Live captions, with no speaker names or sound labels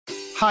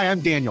Hi,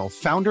 I'm Daniel,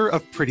 founder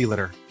of Pretty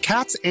Litter.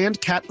 Cats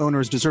and cat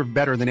owners deserve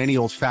better than any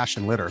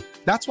old-fashioned litter.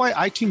 That's why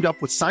I teamed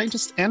up with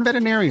scientists and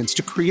veterinarians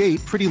to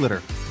create Pretty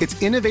Litter.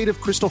 Its innovative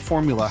crystal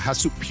formula has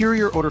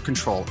superior odor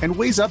control and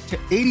weighs up to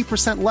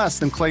 80% less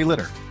than clay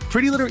litter.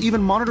 Pretty Litter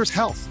even monitors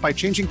health by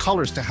changing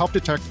colors to help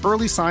detect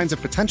early signs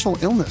of potential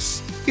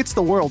illness. It's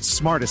the world's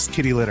smartest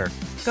kitty litter.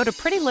 Go to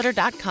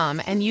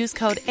prettylitter.com and use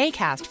code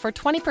ACAST for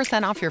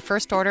 20% off your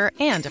first order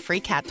and a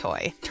free cat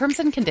toy. Terms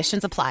and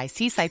conditions apply.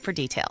 See site for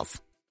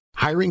details.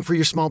 Hiring for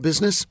your small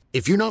business?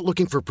 If you're not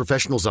looking for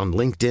professionals on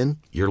LinkedIn,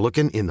 you're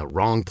looking in the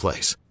wrong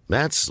place.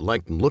 That's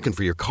like looking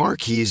for your car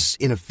keys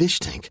in a fish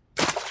tank.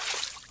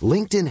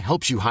 LinkedIn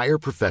helps you hire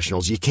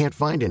professionals you can't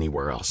find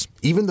anywhere else,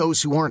 even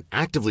those who aren't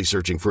actively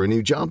searching for a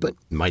new job but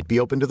might be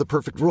open to the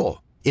perfect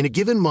role. In a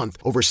given month,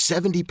 over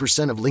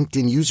 70% of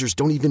LinkedIn users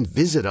don't even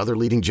visit other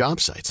leading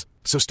job sites.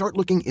 So start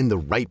looking in the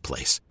right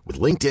place. With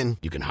LinkedIn,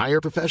 you can hire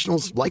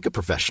professionals like a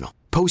professional.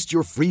 Post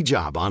your free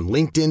job on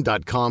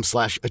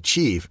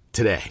linkedin.com/achieve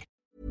today.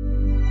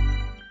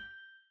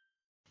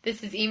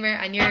 This is Emer,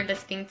 and you're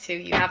listening to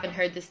You Haven't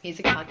Heard This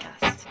Music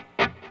podcast.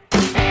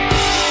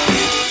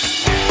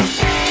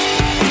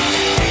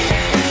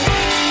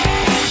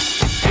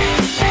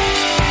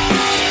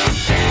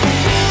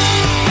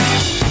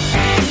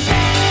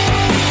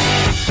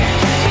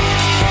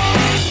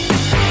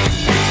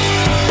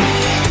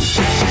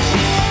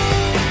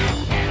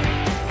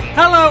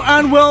 Hello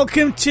and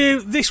welcome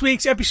to this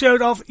week's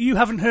episode of You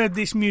Haven't Heard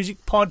This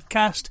Music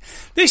podcast.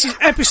 This is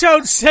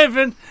episode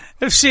 7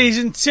 of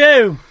season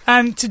 2.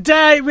 And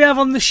today we have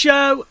on the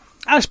show,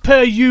 as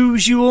per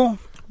usual,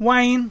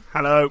 Wayne.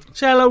 Hello.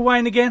 Say hello,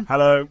 Wayne, again.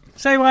 Hello.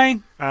 Say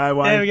Wayne. Hi,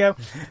 Wayne. There we go.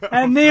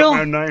 And Neil.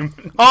 My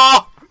name.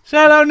 Oh! Say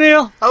hello,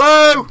 Neil.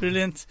 Hello.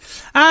 Brilliant.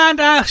 And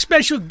our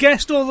special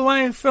guest all the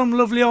way from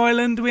lovely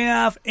Ireland, we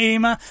have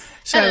Emma.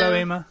 Say hello,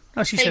 Emma.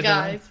 Oh, she hey said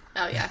guys. Hello.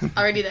 Oh yeah,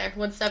 already there.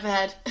 One step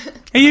ahead.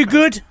 Are you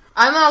good?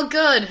 I'm all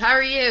good. How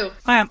are you?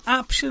 I am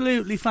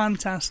absolutely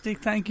fantastic.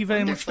 Thank you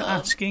very much for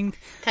asking.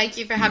 Thank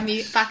you for having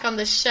me back on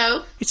the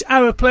show. It's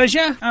our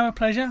pleasure. Our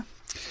pleasure.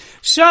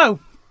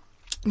 So,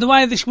 the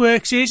way this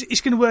works is,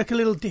 it's going to work a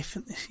little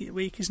different this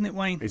week, isn't it,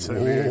 Wayne? It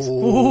certainly is.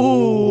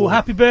 Ooh,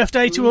 happy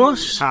birthday to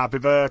us. Happy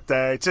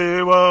birthday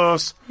to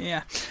us.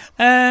 Yeah.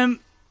 A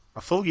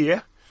full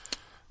year.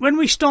 When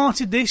we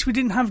started this, we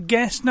didn't have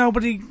guests.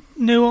 Nobody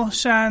knew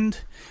us, and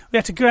we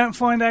had to go out and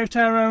find out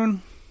our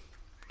own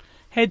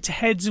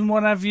head-to-heads and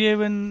what have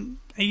you. And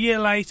a year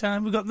later,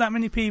 we got that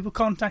many people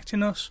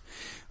contacting us.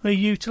 We're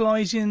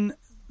utilising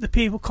the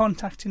people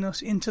contacting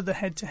us into the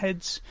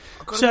head-to-heads.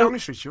 I've got to be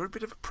honest with you, you're a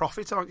bit of a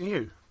prophet, aren't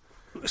you?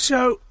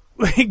 So,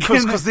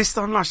 because this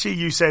time last year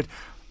you said,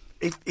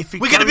 if we're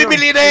going to be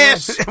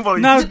millionaires. Well,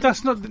 no,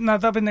 that's not. No,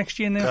 that'll be next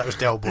year now. That was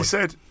Del Boy.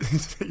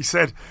 He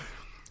said.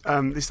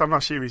 This time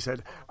last year he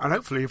said, and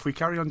hopefully if we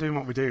carry on doing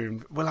what we're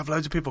doing, we'll have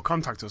loads of people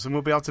contact us and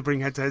we'll be able to bring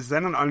head-to-heads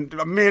then. And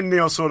me and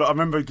Neil I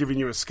remember giving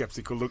you a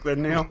sceptical look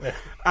then, Neil.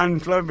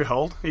 And lo and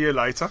behold, a year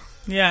later.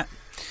 Yeah.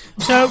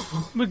 So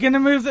we're going to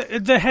move,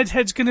 the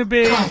head-to-head's going to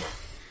be...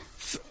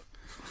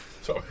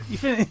 Sorry. You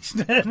finished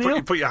there,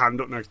 Neil? Put your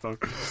hand up next time.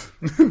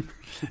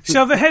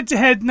 So the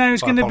head-to-head now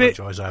is going to be... I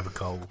apologise, I have a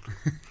cold.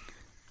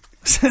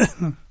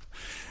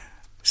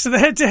 So the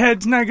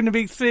head-to-head's now going to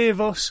be 3 of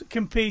us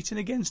competing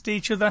against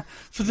each other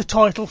for the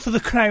title, for the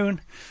crown,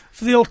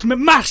 for the ultimate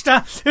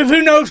master of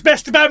who knows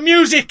best about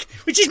music,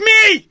 which is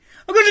me!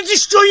 I'm going to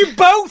destroy you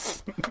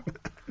both!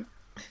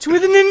 To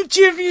within an inch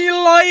of your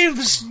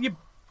lives, you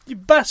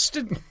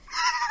bastard.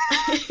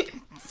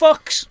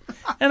 Fucks.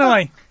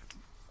 Anyway,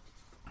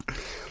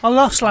 I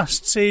lost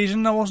last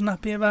season, I wasn't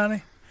happy about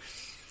it.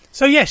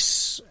 So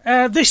yes,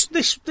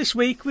 this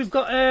week we've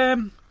got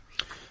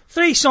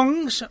 3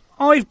 songs.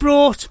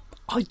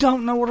 I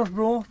don't know what I've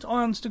brought. I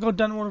honestly God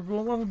don't know what I've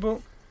brought. What have I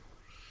brought?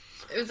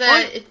 It was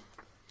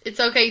it's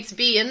okay to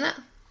be, isn't it?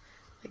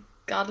 Like,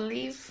 gotta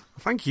leave.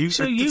 Thank you.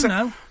 So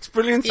know. It's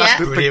brilliant. Yeah.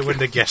 That's brilliant when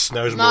the guest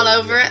knows more. Not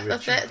over it.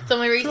 That's it. Done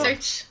my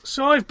research.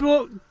 So I've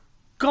brought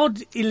God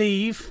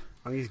Leave.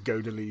 I think it's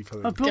Go to Leave.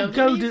 I've brought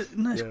Go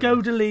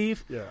to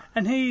Leave. Yeah.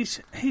 And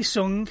he's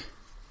sung.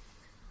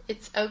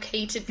 It's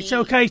okay to be.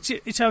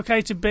 It's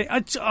okay to be.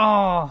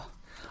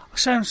 I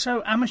sound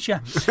so amateur.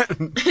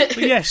 But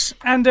yes,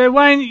 and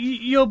Wayne,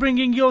 you're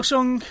bringing your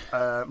song.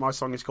 My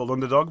song is called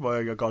Underdog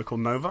by a guy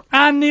called Nova.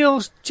 And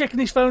Neil's checking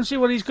his phone, see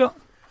what he's got.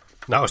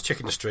 No, I was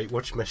checking the street.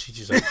 What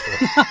messages out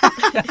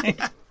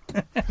for?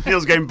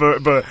 Neil's getting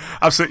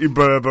absolutely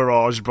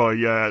barraged by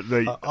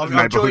the I've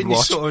Neighbourhood joined this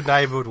Watch. sort of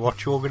Neighbourhood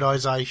Watch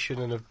organisation,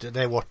 and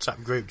their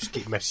WhatsApp group just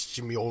keep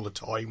messaging me all the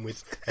time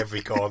with every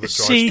car that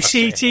drives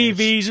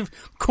CCTVs of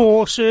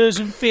Corsas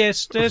and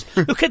Fiestas.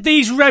 Look at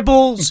these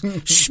rebels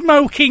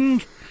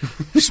smoking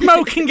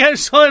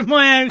outside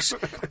my house.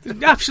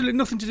 Absolutely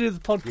nothing to do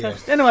with the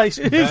podcast. Yeah. Anyways,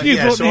 who have you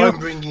brought, so Neil? I'm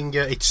bringing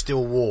It's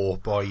Still War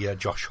by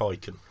Josh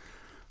Hyken.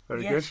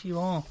 Very yes, good. you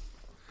are.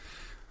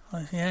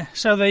 Yeah,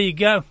 so there you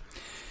go.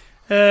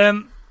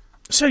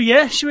 So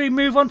yeah, should we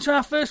move on to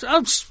our first?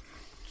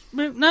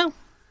 No.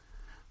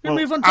 We'll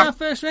move on to our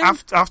first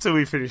round. After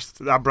we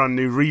finished our brand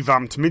new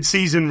revamped,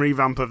 mid-season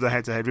revamp of the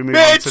head-to-head, we move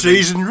on to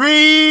mid-season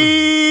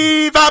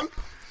revamp.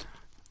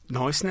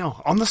 Nice,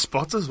 Neil. On the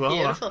spot as well.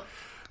 Beautiful.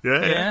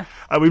 Yeah.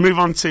 We move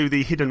on to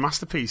the hidden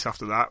masterpiece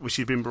after that, which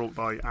has been brought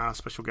by our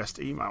special guest,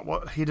 Ema.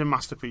 What hidden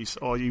masterpiece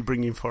are you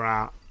bringing for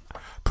our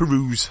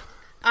peruse?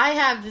 I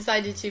have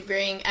decided to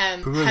bring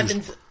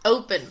Heaven's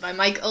Open by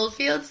Mike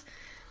Oldfield.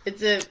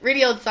 It's a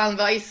really old song,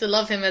 but I used to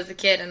love him as a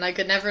kid, and I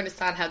could never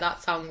understand how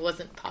that song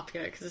wasn't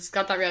popular, because it's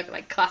got that real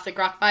classic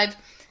rock vibe,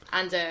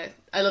 and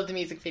I love the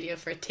music video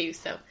for it too,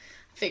 so I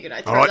figured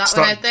I'd throw one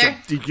out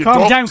there.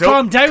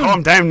 Calm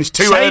down. It's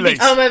too early.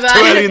 Oh, my bad.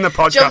 Too early in the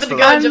podcast. Jump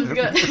the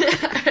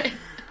gun.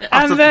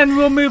 And then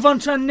we'll move on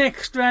to our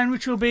next round,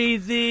 which will be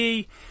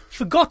the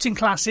Forgotten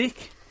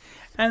Classic.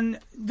 And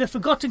the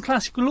Forgotten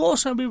Classic will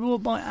also be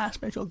brought by our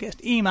special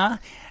guest, Ema.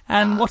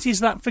 And what is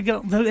that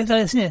Forgotten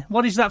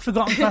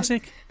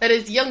Classic? That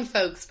is Young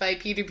Folks by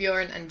Peter,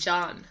 Bjorn and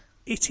John.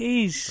 It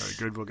is. Very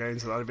good. We'll get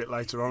into that a bit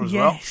later on as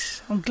well.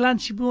 Yes. I'm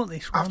glad she brought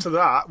this one. After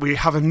that, we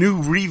have a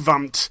new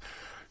revamped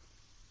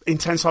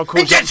Intense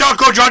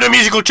Hardcore Genre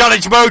Musical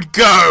Challenge Mode,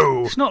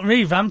 go! It's not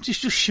revamped, it's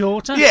just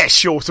shorter. Yeah,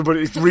 shorter, but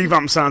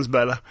revamped sounds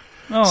better.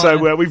 Oh,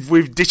 so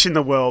we've ditching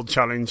the World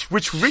Challenge,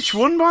 which Rich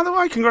won, by the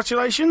way.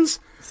 Congratulations.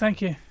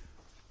 Thank you.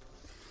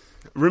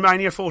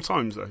 Romania 4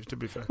 times, though, to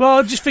be fair. Well,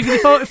 I just figured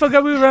if I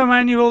go with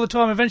Romania all the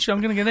time, eventually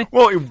I'm going to get it.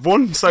 Well, he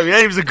won, so yeah,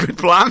 it was a good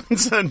plan.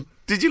 And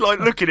did you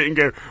look at it and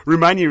go,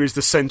 Romania is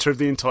the centre of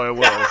the entire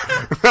world?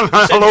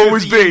 I'll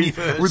always be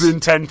within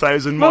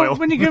 10,000 miles. Well,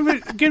 when you're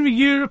going with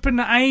Europe and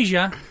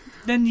Asia,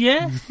 then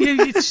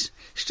it's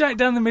straight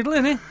down the middle,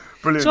 isn't it?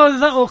 Brilliant. It's either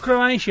that or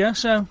Croatia,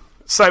 so...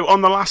 So,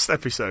 on the last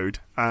episode,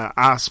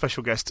 our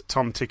special guest,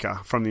 Tom Ticker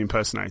from The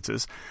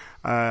Impersonators,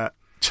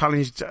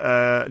 challenged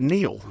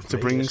Neil to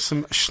bring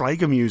some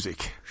Schlager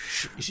music.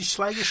 Is it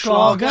Schlager?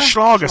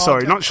 Schlager,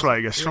 sorry, not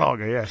Schlager.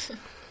 Schlager, yes.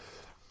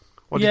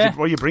 What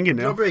are you bringing,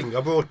 Neil? I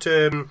brought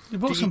you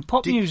brought some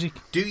pop music.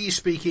 Do You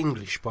Speak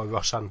English by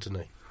Ross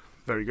Anthony.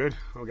 Very good.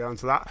 I'll go on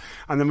to that.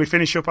 And then we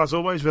finish up, as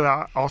always, with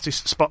our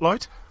Artist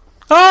Spotlight.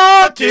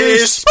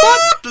 Artist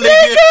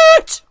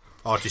Spotlight!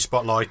 Artist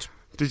Spotlight.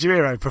 Did you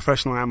hear how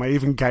professional I am? I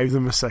even gave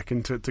them a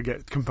second to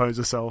compose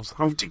themselves.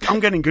 I'm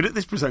getting good at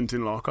this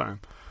presenting, like I am.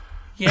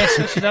 Yes,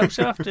 I should hope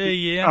so after a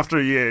year. After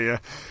a year, yeah.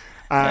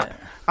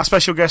 Our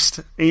special guest,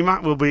 Ema,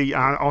 will be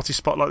our Artist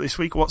Spotlight this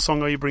week. What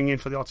song are you bringing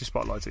for the Artist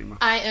Spotlight, Ema?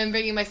 I am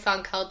bringing my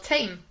song called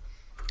Tame.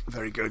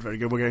 Very good, very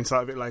good. We'll get into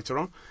that a bit later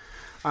on.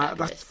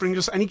 That brings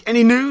us...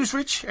 Any news,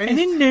 Rich?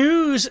 Any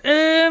news?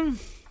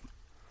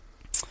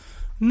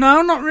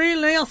 No, not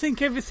really. I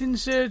think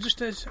everything's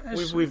just as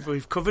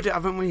we've covered it,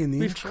 haven't we? In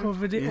the intro, we've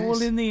covered it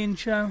all in the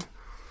intro.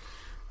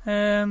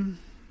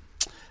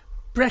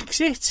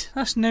 Brexit,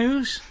 that's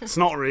news. It's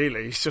not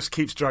really. It just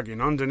keeps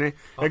dragging on, doesn't it?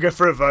 They go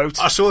for a vote.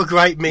 I saw a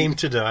great meme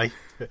today.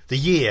 The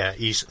year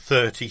is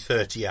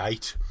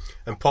 3038,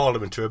 and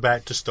Parliament are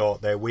about to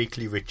start their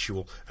weekly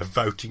ritual of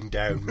voting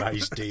down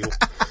May's deal.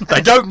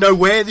 They don't know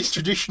where this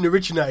tradition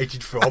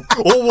originated from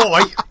or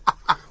why,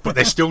 but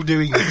they're still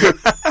doing it.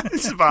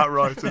 It's about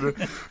right,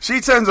 isn't it?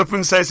 She turns up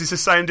and says it's the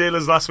same deal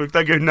as last week.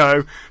 They go,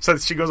 no. So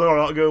she goes, all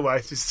right, I'll go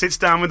away. She sits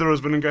down with her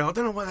husband and goes, I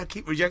don't know why they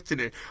keep rejecting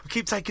it. I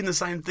keep taking the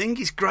same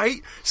thing. It's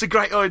great. It's a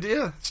great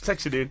idea. She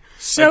takes it in.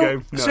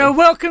 So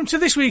welcome to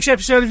this week's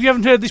episode, if you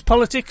haven't heard this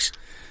politics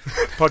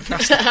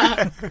podcast.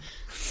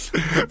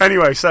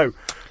 Anyway, so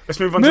let's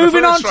move on to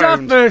our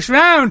first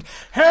round.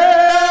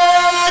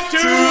 Head to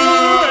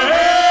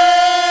head.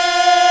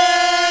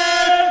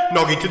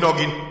 Noggin to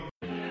noggin.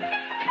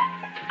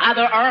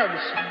 Other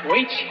herbs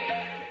reach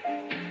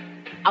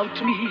out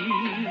to me.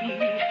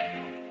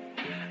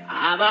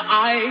 Other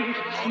eyes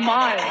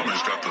smile.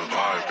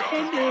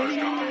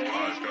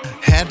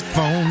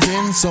 Headphones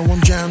in, so I'm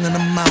drowning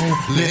them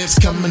out. Lips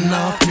coming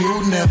off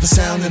mute, never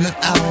sounding it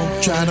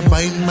out. Try to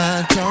bite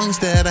my tongue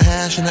instead of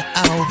hashing it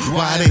out.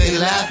 Why they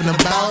laughing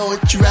about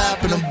what you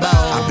rapping about?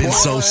 I've been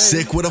so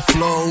sick with the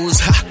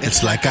flows,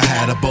 it's like I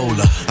had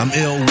Ebola. I'm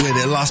ill with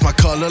it, lost my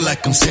color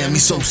like I'm Sammy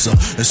Sosa.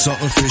 There's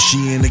something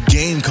fishy in the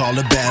game, call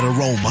it bad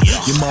aroma.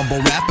 You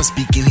mumble rapper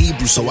speaking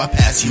Hebrew, so I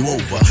pass you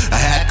over. I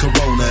had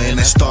Corona and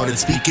I started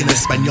speaking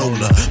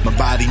Española. My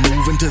body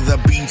moving to the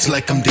beats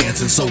like I'm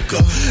dancing soca.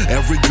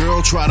 Every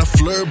girl try to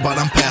flirt, but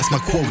I'm past my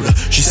quota.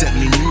 She sent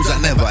me news I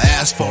never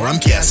asked for. I'm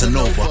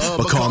Casanova,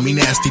 but call me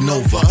Nasty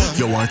Nova.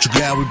 Yo, aren't you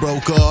glad we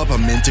broke up?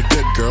 I'm into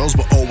good girls,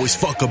 but always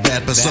fuck a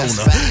bad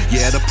persona.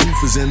 Yeah, the proof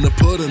is in the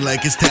pudding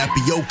like it's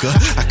tapioca.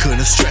 I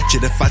couldn't stretch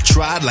it if I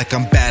tried like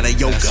I'm bad at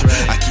yoga.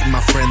 I keep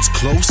my friends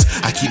close,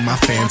 I keep my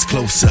fans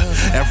closer.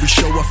 Every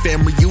show a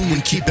fan reunion,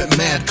 keep it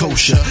mad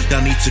kosher.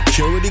 Y'all need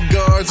security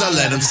guards, I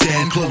let them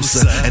stand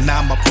closer. And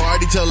I'm a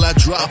party till I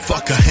drop,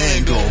 fuck a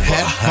hangover.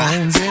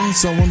 Headphones in,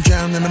 so I'm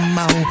drowning them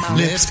out.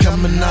 Lips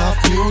coming off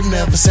mute,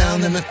 never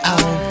sounding it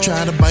out.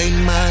 Try to bite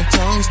my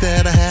tongue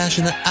instead of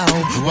hashing it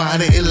out. Why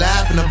they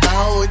laughing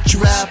about what you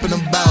rapping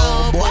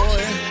about,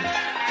 boy?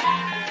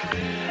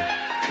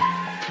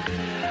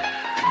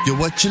 Yo,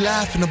 what you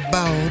laughing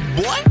about,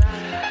 boy?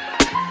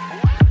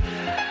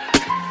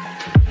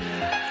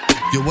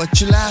 Yo,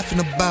 what you laughing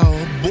about,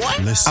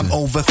 boy? Listen. I'm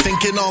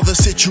overthinking all the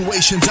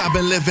situations I've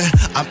been living.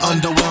 I'm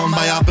underwhelmed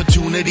by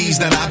opportunities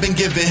that I've been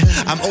given.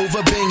 I'm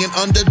over being an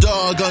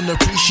underdog,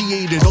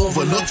 unappreciated,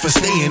 overlooked for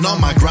staying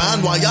on my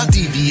grind while y'all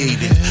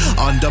deviated.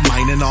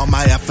 Undermining all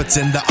my efforts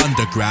in the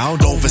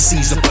underground.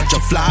 Overseas, a bunch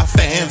of fly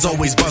fans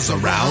always buzz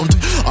around.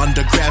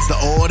 Undergrads, the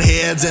old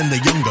heads, and the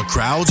younger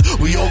crowds.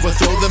 We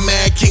overthrow the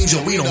mad kings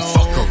and we don't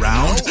fuck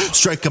around.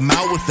 Strike them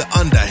out with the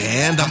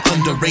underhand. I'm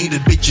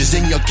underrated, bitches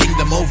in your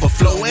kingdom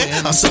overflowing.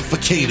 I'm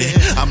suffocated.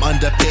 I'm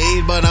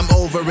underpaid, but I'm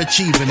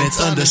overachieving.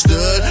 It's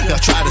understood. Y'all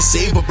try to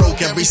save, but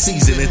broke every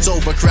season. It's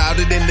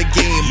overcrowded in the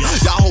game.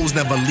 Y'all hoes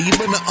never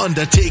leaving the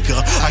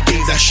Undertaker. I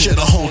gave that shit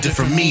a whole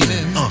different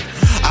meaning.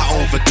 I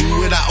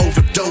overdo it, I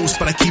overdose,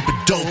 but I keep it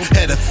dope.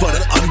 Headed for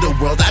the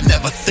underworld, I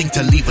never think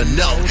to leave a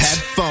note.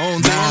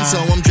 Headphones in,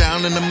 so I'm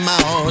drowning them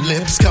out.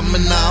 Lips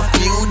coming off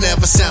mute,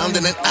 never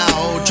sounding it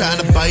out.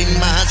 Trying to bite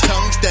my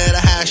tongue instead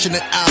of hashing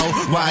it out.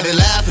 Why they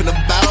laughing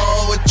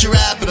about what you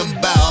rapping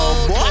about,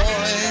 boy?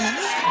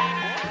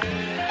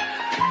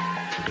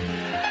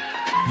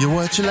 Yo,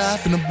 what you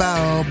laughing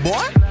about,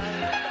 boy?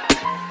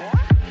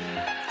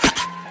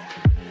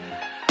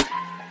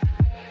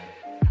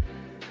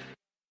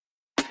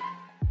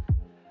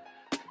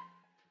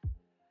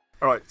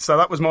 Alright, so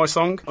that was my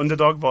song,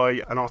 Underdog,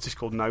 by an artist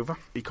called Nova.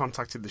 He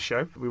contacted the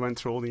show. We went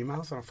through all the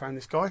emails and I found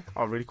this guy.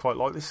 I really quite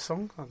like this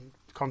song. I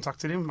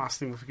contacted him,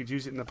 asked him if we could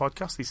use it in the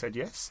podcast. He said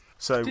yes.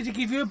 So did he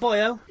give you a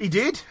bio? He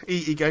did.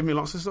 He gave me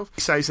lots of stuff.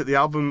 He says that the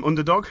album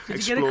Underdog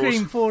Did you get a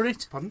cream for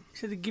it? Pardon? He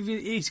said he'd give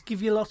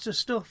you lots of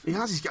stuff. He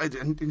has. He's got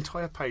an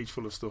entire page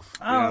full of stuff.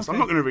 Oh, okay. I'm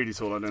not going to read it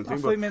all, I don't think.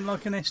 I thought he meant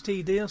like an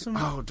STD or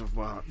something. Oh,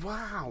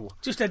 wow.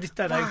 Just edit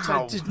that out.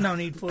 So there's no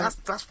need for it.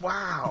 That's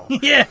wow.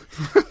 Yeah.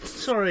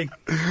 Sorry.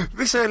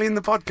 This early in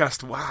the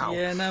podcast, wow.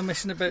 Yeah, no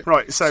messing about.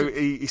 Right, so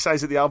he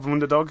says that the album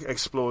Underdog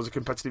explores the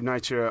competitive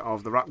nature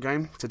of the rap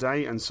game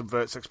today and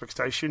subverts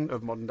expectation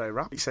of modern day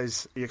rap. He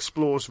says he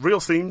explores real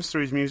themes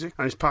through his music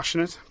and is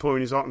passionate, pouring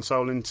his heart and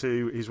soul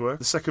into his work.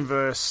 The second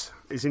verse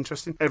is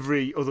interesting.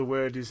 Every other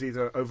word is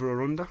either over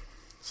or under.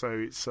 So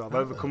it's I've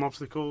overcome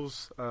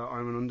obstacles,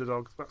 I'm an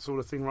underdog, that sort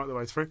of thing right the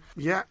way through.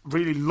 Yeah,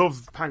 really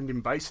love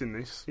pounding bass in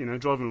this. You know,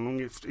 driving along,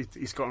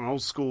 it's got an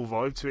old school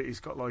vibe to it. It's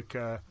got like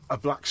a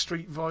Black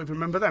Street vibe.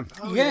 Remember them?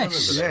 Oh,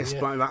 yes. Yes,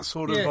 yeah. Like that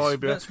sort of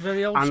vibe. That's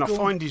very old and school. I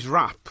find his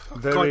rap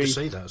very... I'd like to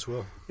see that as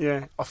well.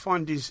 Yeah, I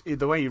find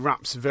the way he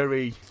raps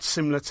very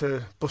similar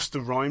to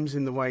Busta Rhymes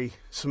in the way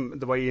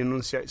he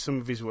enunciates some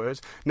of his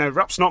words. Now,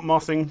 rap's not my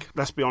thing,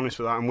 let's be honest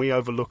with that, and we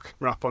overlook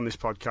rap on this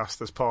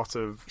podcast as part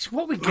of... It's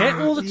what we get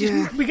all the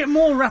time. We get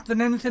more rap than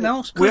anything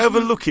else. We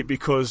overlook it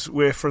because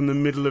we're from the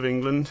middle of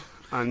England.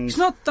 And it's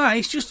not that,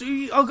 it's just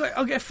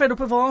I'll get fed up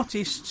of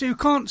artists who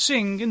can't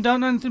sing and don't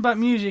know anything about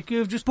music, who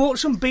have just bought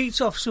some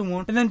beats off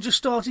someone and then just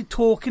started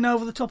talking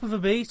over the top of a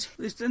beat.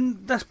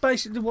 And that's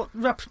basically what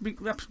rap's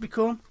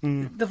become.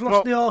 They've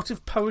lost the art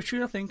of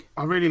poetry, I think.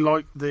 I really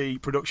like the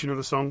production of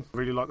the song, I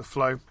really like the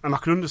flow, and I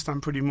can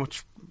understand pretty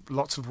much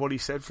lots of what he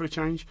said for a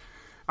change.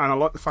 And I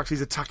like the fact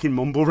he's attacking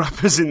mumble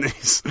rappers in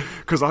this,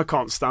 because I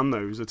can't stand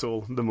those at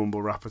all, the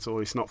mumble rap at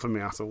all. It's not for me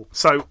at all.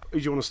 So, who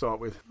do you want to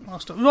start with? I'll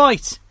start.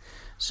 Right.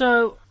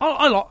 So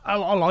I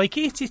like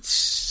it.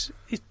 It's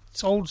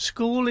old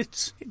school.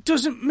 It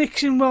doesn't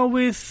mix in well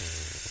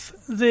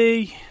with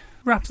the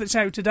rap that's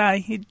out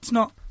today. It's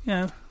not, you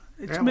know.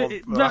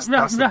 That's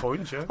the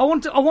point. Yeah. I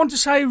want to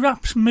say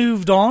rap's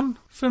moved on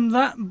from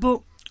that,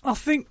 but I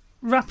think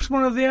rap's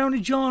one of the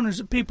only genres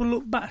that people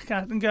look back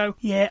at and go,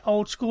 yeah,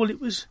 old school.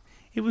 It was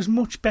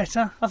much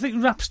better. I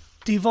think rap's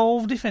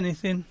devolved, if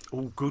anything.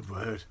 Oh, good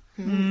word.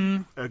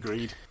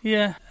 Agreed.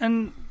 Yeah,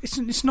 and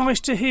it's nice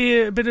to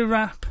hear a bit of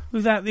rap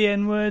without the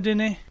N-word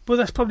in it, but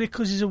that's probably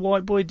because he's a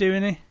white boy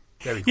doing it.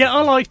 Yeah,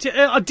 I liked it.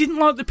 I didn't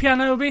like the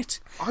piano bit.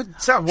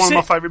 Is that one of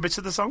my favourite bits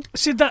of the song?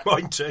 See that?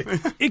 Mine too.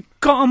 It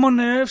got on my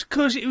nerves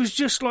because it was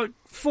just like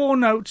 4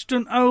 notes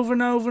done over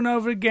and over and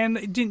over again.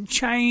 It didn't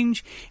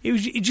change.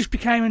 It just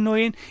became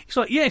annoying. It's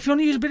like, yeah, if you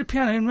want to use a bit of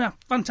piano in rap,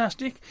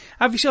 fantastic.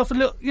 Have yourself a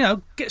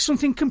little, get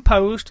something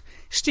composed,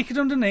 stick it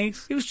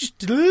underneath. It was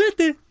just...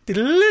 Woody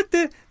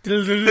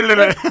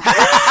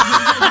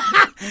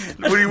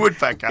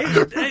Woodpecker.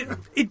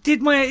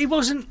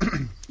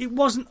 It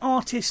wasn't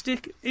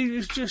artistic. It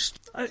was just.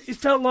 It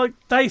felt like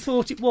they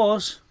thought it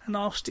was, and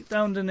I'll stick that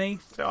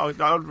underneath. I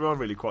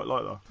really quite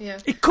like that. Yeah,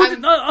 it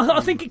could.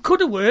 I think it could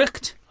have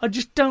worked. I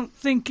just don't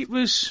think it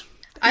was.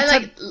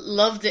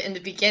 Loved it in the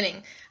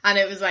beginning, and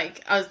it was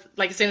like I was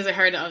like as soon as I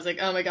heard it, I was like,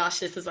 oh my gosh,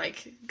 this is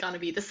like gonna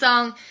be the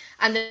song.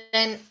 And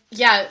then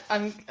yeah,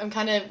 I'm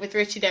kind of with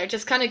Richie there. It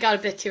just kind of got a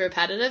bit too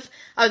repetitive.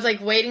 I was like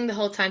waiting the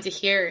whole time to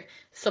hear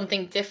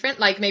something different,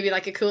 like maybe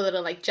like a cool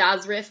little like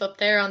jazz riff up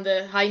there on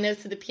the high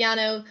notes of the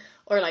piano,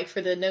 or like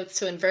for the notes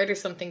to invert or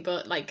something.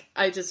 But like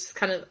I just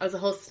kind of, I was the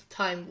whole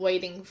time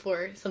waiting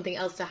for something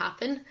else to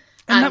happen.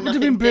 And that would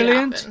have been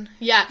brilliant.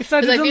 Yeah. If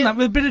they'd have done that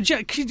with a bit of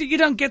jazz, cause you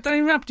don't get that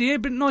in rap, do you?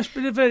 But nice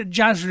bit of a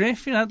jazz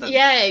riff,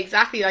 Yeah,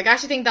 exactly. Like I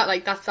actually think that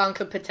like that song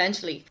could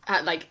potentially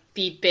like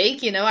be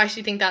big, you know. I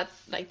actually think that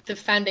like the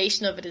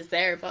foundation of it is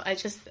there, but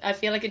I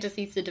feel like it just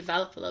needs to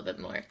develop a little bit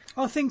more.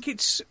 I think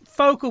its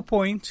focal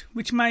point,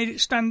 which made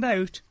it stand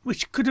out,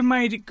 which could have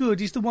made it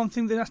good, is the one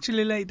thing that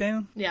actually laid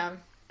down. Yeah.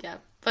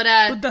 But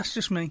that's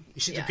just me. You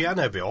see, the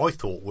piano bit I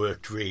thought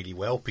worked really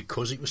well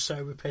because it was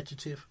so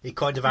repetitive. It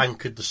kind of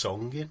anchored the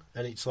song in,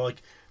 and it's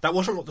like, that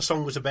wasn't what the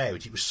song was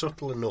about. It was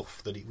subtle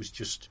enough that it was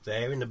just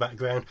there in the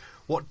background.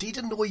 What did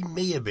annoy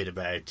me a bit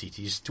about it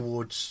is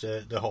towards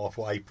the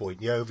halfway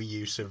point, the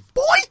overuse of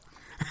boy!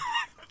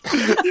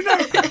 You know,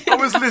 I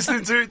was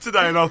listening to it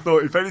today and I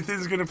thought if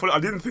anything's going to pull it, I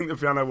didn't think the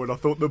piano would. I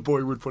thought the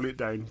boy would pull it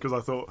down because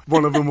I thought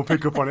one of them will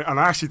pick up on it, and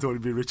I actually thought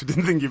it'd be Richard. I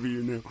didn't think it'd be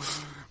you, Neil.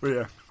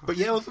 But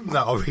yeah, other than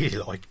that, I really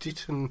liked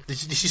it, and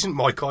this isn't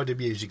my kind of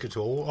music at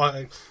all.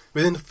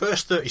 Within the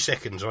first 30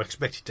 seconds, I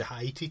expected to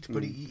hate it,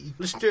 but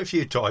listened to it a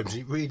few times,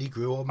 and it really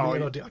grew on me,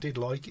 and I did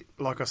like it.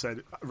 Like I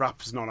said,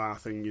 rap's not our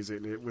thing, is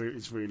it?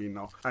 It's really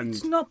not. And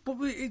it's not, but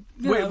we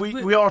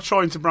are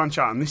trying to branch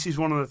out, and this is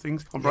one of the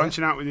things. I'm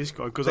branching out with this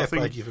guy because I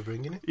think... Thank you for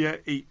bringing it. Yeah,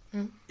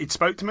 it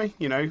spoke to me,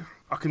 you know.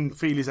 I can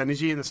feel his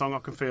energy in the song, I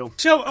can feel...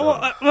 So,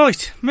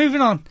 right,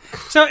 moving on.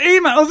 So,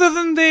 Emma, other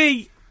than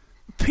the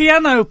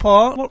piano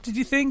part, what did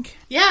you think?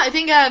 Yeah, I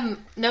think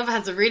Nova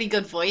has a really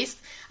good voice.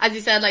 As you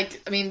said,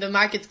 like, I mean, the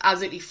market's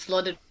absolutely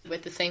flooded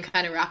with the same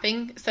kind of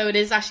rapping, so it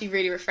is actually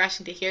really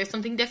refreshing to hear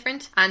something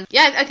different. And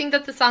yeah, I think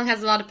that the song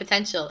has a lot of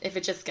potential if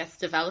it just gets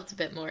developed a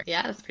bit more.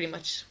 Yeah, that's pretty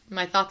much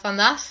my thoughts on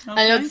that. Okay.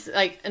 I know it's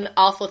like an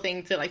awful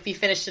thing to like be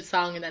finished a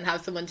song and then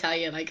have someone tell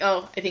you like,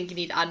 oh, I think you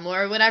need to add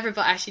more or whatever,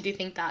 but I actually do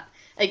think that,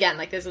 again,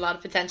 like there's a lot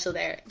of potential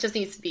there. It just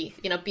needs to be,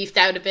 you know, beefed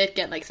out a bit,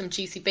 get like some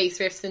juicy bass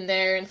riffs in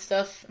there and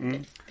stuff.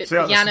 Bit See,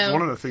 piano.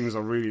 One of the things I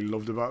really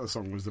loved about the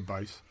song was the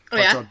bass. Oh,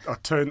 yeah? I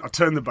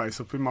turned the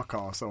bass up in my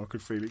car so I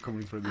could feel it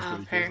coming through the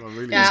speakers. I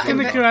really He's going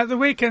to go out the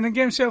weekend and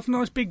get himself a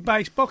nice big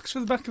bass box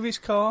for the back of his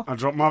car. I'm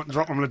going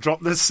to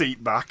drop the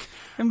seat back.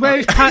 And wear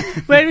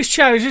his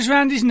trousers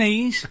round his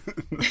knees.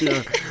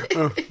 Yeah.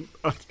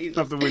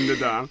 Have the window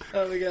down.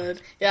 Oh my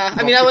god. Yeah,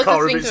 I mean, I was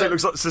listening to so it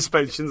looks like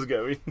suspension's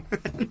going.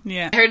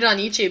 Yeah. I heard it on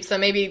YouTube, so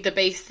maybe the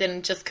bass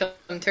didn't just come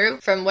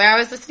through from where I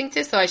was listening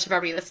to, so I should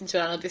probably listen to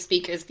it on other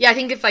speakers. Yeah, I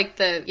think if like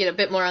the, you know, a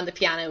bit more on the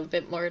piano, a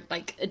bit more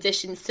like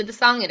additions to the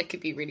song, and it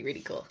could be really,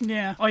 really cool.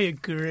 Yeah, I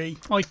agree.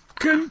 I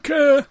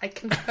concur.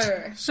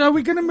 So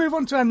we're going to move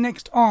on to our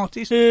next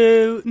artist.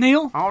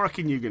 Neil? I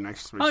reckon you go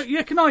next, Rich. Oh,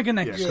 yeah, can I go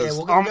next? Yeah,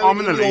 I'm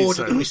in the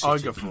lead, so I'll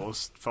go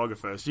first. If I go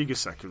first, you go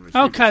second, Rich.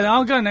 Okay, then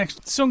I'll go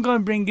next. The song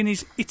I'm bringing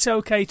is It's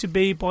Okay to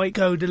Be by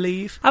Go to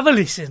Leave. Have a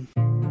listen.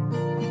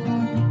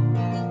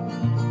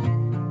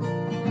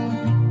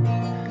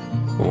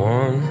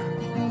 One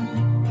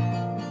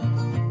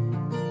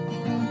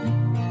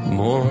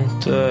more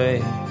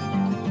day.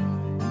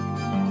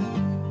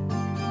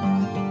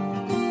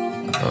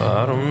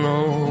 I don't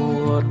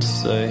know what to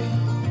say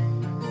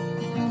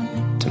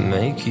to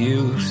make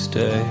you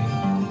stay.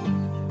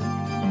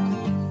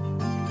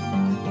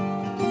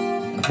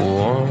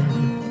 One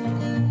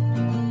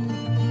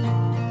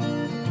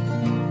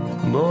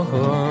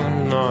more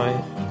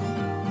night,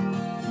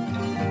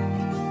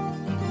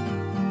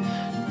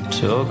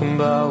 talking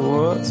about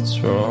what's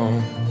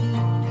wrong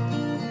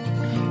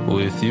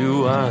with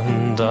you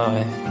and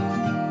I.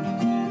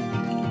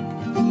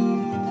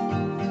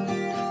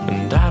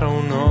 And I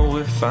don't know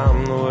if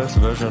I'm the worst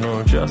version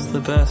or just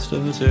the best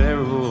of a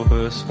terrible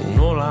person.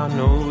 All I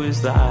know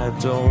is that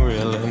it don't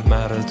really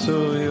matter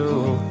to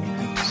you.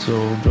 So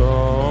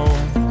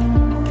don't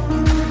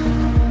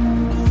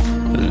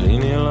leave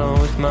me alone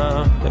with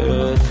my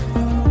head.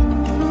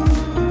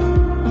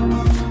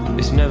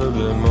 He's never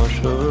been much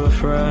of a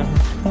friend,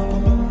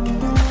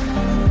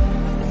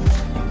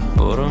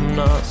 but I'm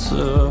not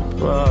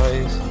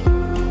surprised.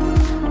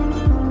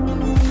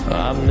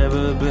 I've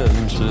never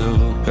been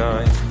too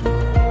kind.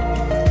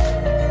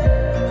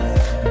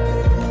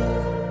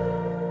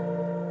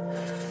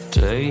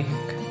 Take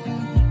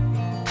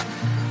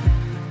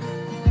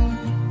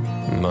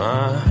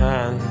my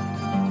hand,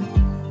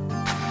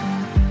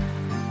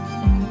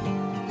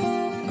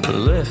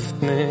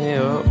 lift me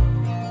up,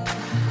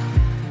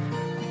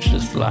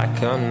 just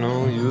like I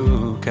know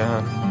you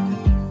can.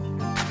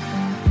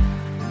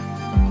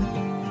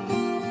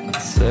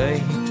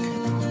 Take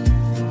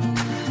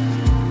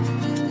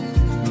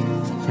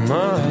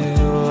my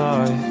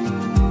life,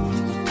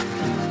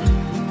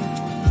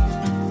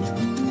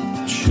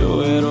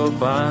 chew it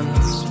up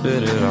and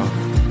spit it out.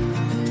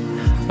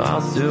 I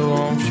still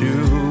want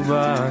you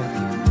back.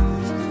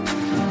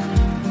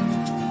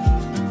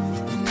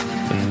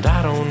 And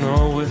I don't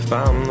know if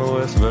I'm the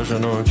worst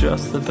version or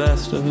just the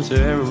best of a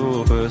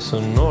terrible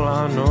person. All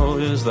I know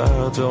is that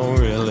I don't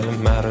really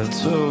matter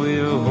to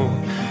you.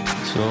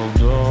 So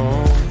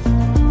don't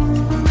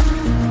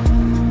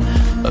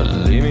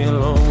leave me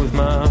alone with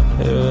my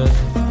head.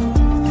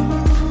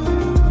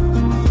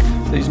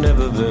 He's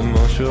never been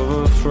much of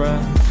a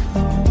friend,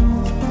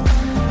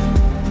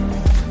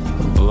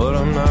 but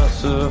I'm not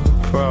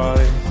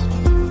surprised.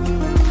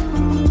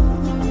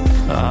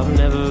 I've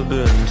never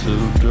been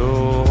too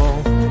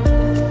dull.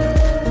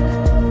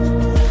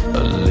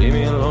 Leave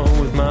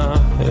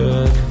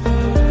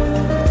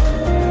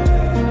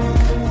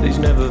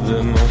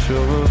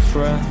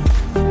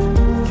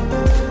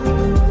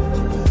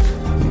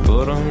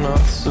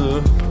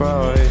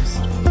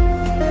surprised.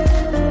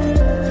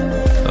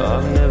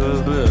 I've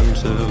never been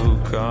too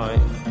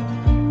kind.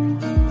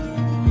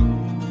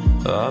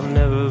 I've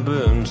never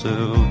been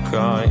too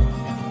kind.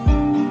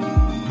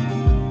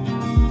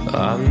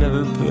 I've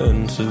never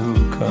been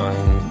too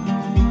kind.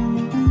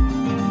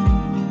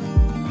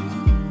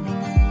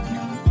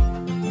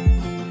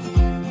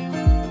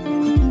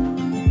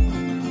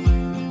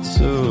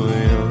 To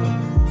you.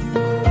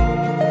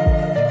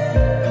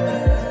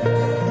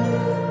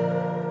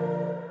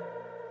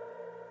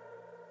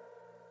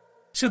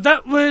 So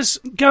that was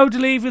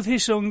Godelieve with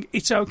his song,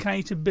 It's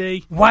Okay to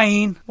Be.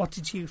 Wayne, what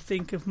did you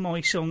think of my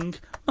song?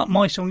 Not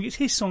my song, it's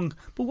his song,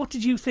 but what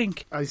did you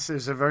think? It's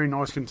a very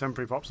nice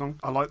contemporary pop song.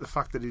 I like the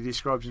fact that he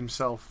describes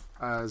himself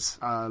as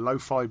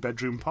lo-fi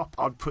bedroom pop.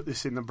 I'd put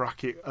this in the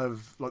bracket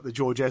of like the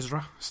George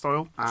Ezra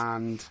style,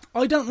 and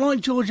I don't like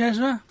George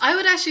Ezra. I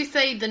would actually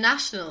say The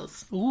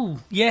Nationals. Ooh, I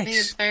think it's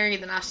yes. very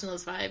The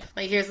Nationals vibe.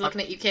 Like here's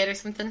looking at you, kid, or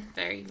something.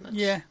 Very much.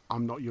 Yeah.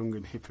 I'm not young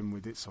and hip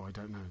with it, so I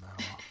don't know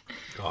that.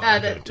 Oh, I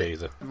don't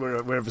either.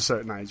 We're of a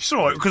certain age. It's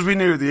all right, because we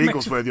knew the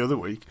Eagles were the other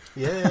week.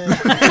 Yeah.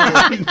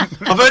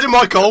 I've heard of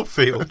Mike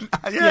Oldfield.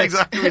 Yeah,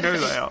 exactly. We know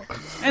they are.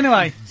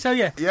 Anyway, so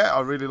yeah. Yeah,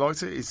 I really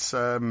liked it. It's,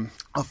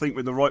 I think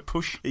with the right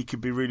push, he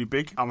could be really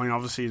big. I mean,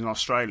 obviously he's in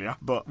Australia,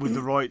 but with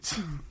the right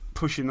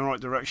push in the right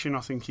direction,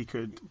 I think he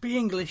could Be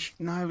English.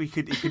 No, he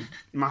could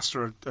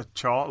master a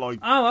chart like.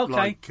 Oh, okay.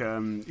 Like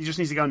he just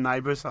needs to go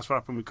Neighbours. That's what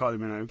happened with Kylie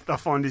Minogue. I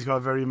find he's got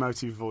a very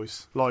emotive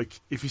voice. Like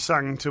if he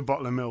sang to a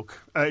bottle of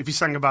milk, if he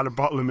sang about a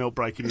bottle of milk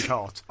breaking his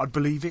heart, I'd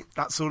believe it.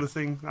 That sort of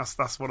thing.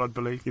 That's what I'd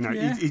believe. You know,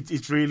 Yeah.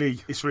 it's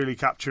really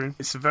capturing.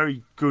 It's a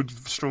very good,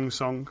 strong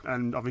song,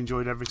 and I've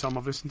enjoyed every time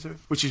I've listened to it,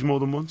 which is more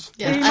than once.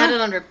 Yeah, I had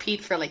it on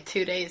repeat for like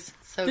 2 days.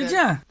 So Did good.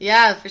 ya?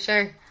 Yeah, for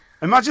sure.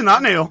 Imagine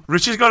that, Neil.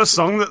 Richard's got a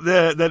song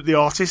that the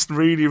artist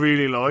really,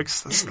 really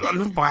likes. That's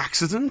not by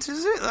accident,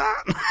 is it?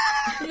 That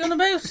What are you on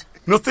about?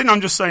 nothing.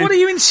 I'm just saying. What are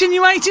you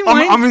insinuating,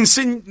 Wayne?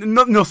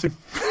 I'm nothing.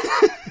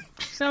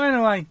 So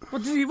anyway,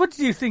 what did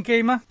you think,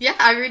 Emma? Yeah,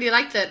 I really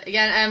liked it.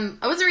 Again,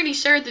 I wasn't really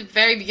sure at the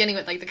very beginning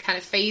with like the kind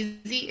of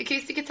phasey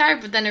acoustic guitar,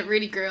 but then it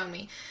really grew on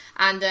me.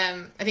 And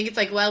I think it's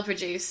like well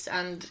produced,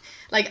 and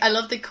like I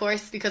love the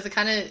chorus because it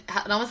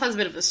almost has a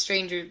bit of a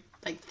Stranger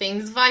like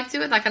Things vibe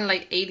to it, that kind of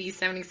like 80s,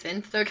 70s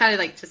synth. So it kind of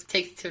like just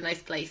takes it to a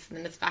nice place, and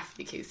then it's back to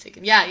the acoustic.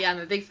 And yeah, I'm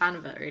a big fan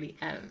of it, really.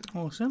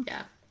 Awesome.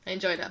 Yeah, I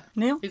enjoyed it.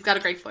 Neil? He's got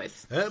a great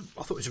voice. I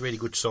thought it was a really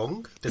good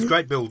song. There's a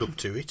great build-up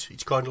to it.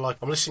 It's kind of like,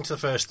 I'm listening to the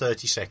first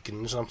 30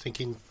 seconds and I'm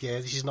thinking, yeah,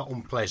 this is not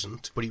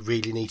unpleasant, but it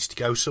really needs to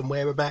go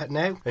somewhere about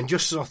now. And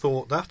just as I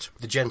thought that,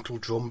 the gentle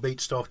drum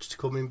beat started to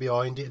come in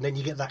behind it, and then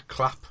you get that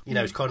clap. You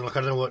know, it's kind of like,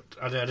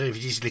 I don't know if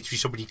it is literally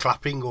somebody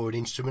clapping or an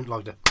instrument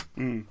like that.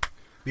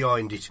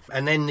 Behind it,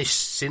 and then this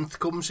synth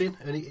comes in,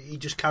 and he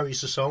just carries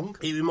the song.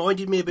 It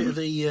reminded me a bit of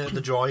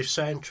the Drive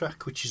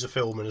soundtrack, which is a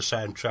film and a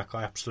soundtrack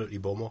I absolutely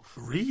bum off.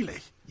 Really?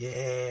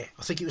 Yeah,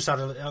 I think it was that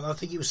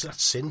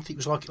synth. It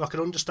was like an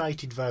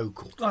understated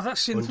vocal. Oh, that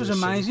synth was Under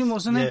the amazing, synth.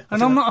 wasn't it? Yeah,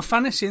 And I'm not a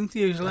fan of synth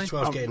usually. That's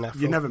what I was getting that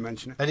from. You never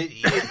mention it. And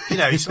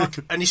it's like,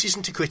 and this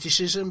isn't a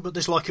criticism, but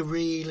there's like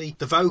the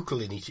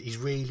vocal in it is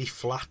really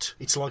flat.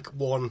 It's like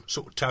one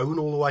sort of tone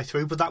all the way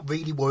through, but that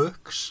really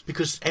works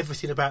because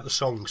everything about the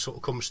song sort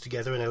of comes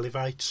together and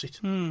elevates it.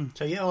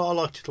 So yeah, I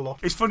liked it a lot.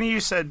 It's funny you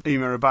said,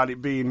 Emma, about it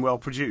being well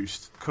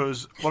produced,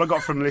 because what I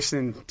got from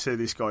listening to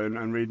this guy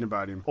and reading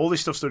about him, all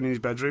this stuff's done in his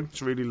bedroom.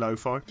 It's really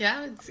lo-fi.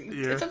 Yeah,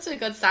 it's up to a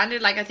good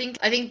standard. Like I think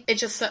it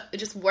just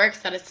works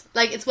that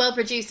it's well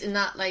produced in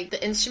that like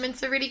the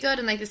instruments are really good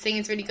and like the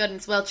singing's really good and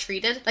it's well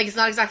treated. Like it's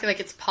not exactly like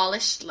it's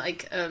polished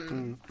like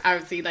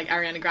obviously like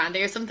Ariana Grande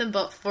or something,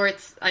 but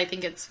I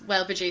think it's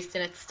well produced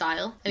in its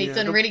style, and he's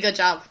done a really good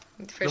job.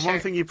 The one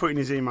thing you put in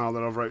his email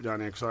that I've wrote down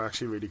here, because I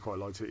actually really quite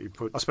liked it, he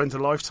put, I spent a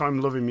lifetime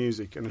loving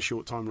music and a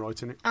short time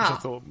writing it,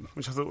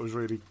 which I thought was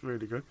really,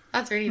 really good.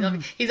 That's really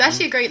lovely. He's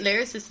actually a great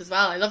lyricist as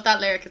well. I love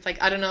that lyric. It's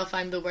like, I don't know if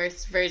I'm the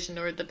worst version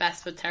or the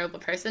best but terrible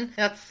person.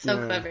 That's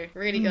so clever.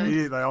 Really good.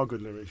 Yeah, they are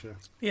good lyrics, yeah.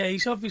 Yeah,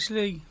 he's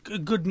obviously a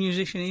good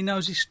musician. He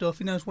knows his stuff.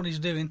 He knows what he's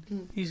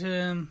doing. He's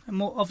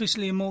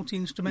obviously a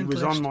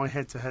multi-instrumentalist. He was on my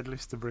head-to-head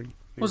list to bring.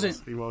 He was,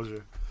 yeah.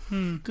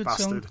 Good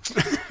Bastard.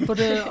 song. But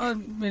I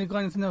haven't really got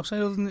anything else to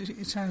say other than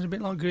it sounds a bit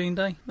like Green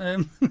Day.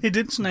 It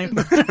did snow.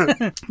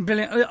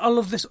 Brilliant. I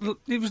love this.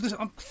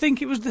 I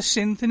think it was the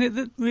synth in it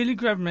that really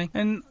grabbed me.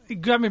 And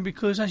it grabbed me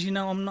because, as you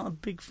know, I'm not a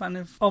big fan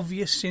of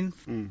obvious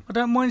synth. I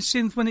don't mind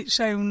synth when it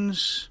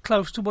sounds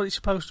close to what it's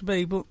supposed to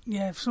be, but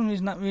yeah, for some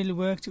reason that really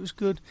worked. It was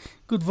good.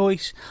 Good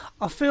voice.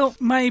 I feel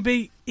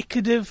maybe it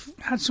could have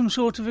had some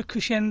sort of a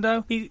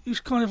crescendo. It was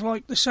kind of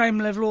like the same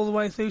level all the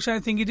way through.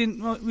 Same thing. He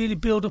didn't really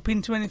build up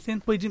into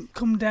anything, but he didn't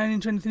come down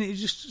into anything. It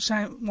was just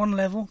one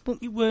level. But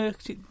it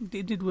worked. It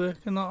did work,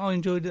 and I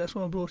enjoyed it. That's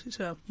why I brought it.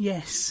 So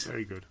yes,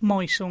 very good.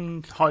 My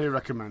song. Highly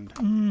recommend.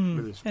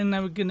 And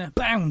now we're gonna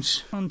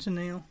bounce onto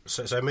Neil.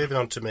 So moving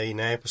on to me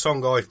now. The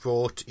song I've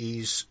brought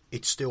is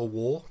 "It's Still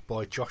War"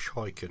 by Josh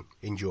Hyken.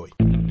 Enjoy.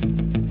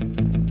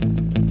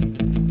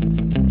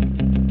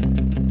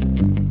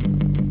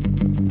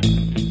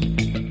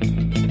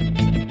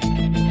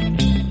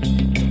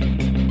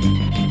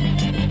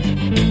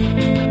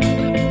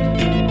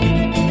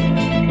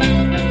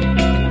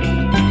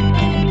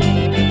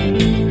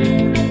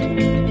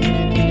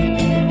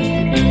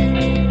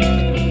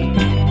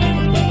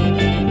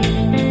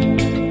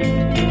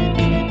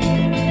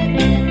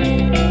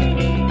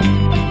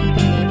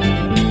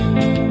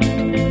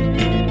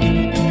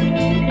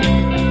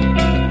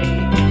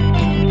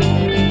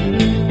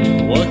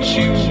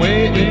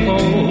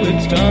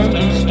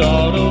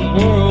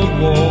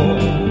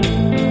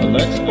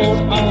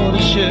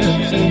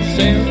 ships and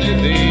sail to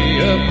the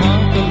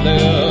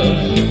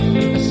apocalypse.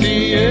 I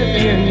see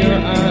it in your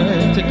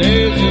eye.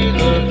 Today's a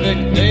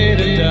perfect day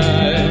to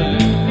die.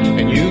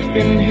 And you've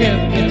been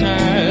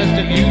hypnotized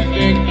if you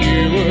think you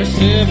were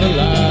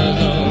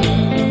civilized.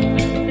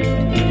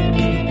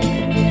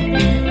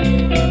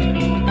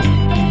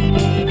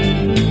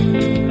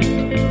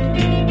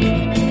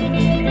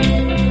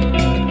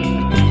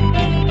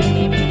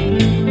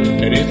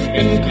 And it's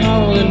been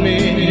calling me.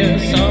 I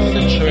saw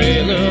the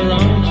trailer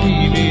on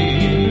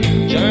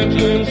TV. Giant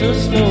plumes of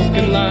smoke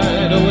and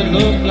light. Oh, it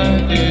looked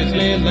like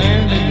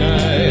Disneyland at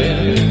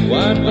night.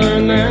 Why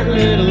burn that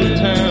little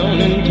town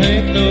and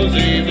take those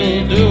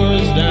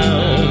evildoers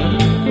down?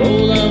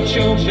 Roll out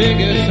your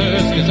biggest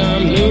hearse, 'cause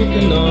I'm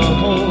nuking the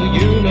whole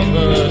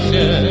universe,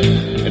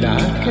 yeah. And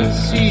I can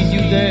see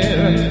you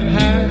there,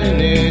 hiding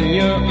in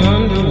your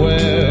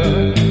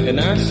underwear. And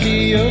I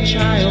see your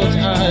child's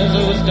eyes.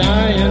 Oh, it's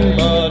dying,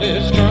 but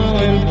it's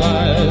drawing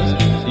flies.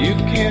 You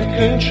can't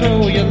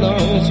control your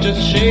lungs,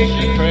 just shake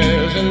your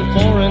prayers in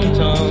foreign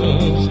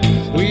tongues.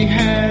 We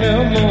had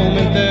a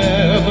moment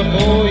there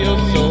before your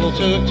soul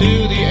took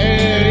to the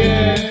air,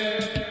 yeah.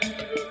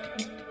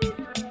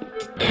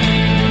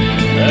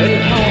 And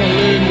call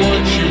it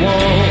what you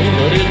want,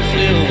 but it's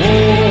still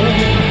war.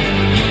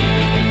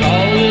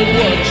 Call it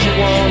what you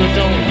want, it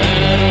don't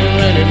matter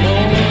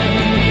anymore.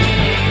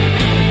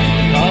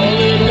 Call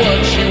it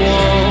what you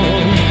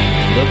want,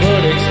 the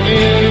verdict's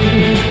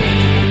in.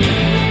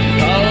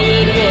 Call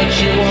it what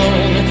you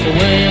want, it's the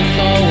way it's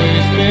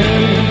always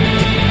been.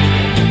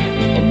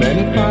 Men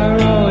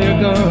fire all your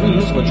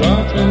guns, we're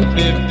dropping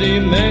 50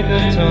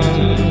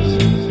 megatons.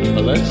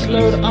 Let's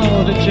load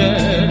all the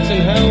jets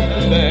and help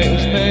the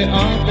banks pay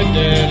off the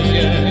debts,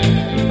 yeah.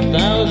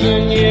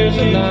 1,000 years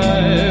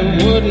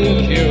alive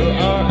wouldn't cure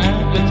our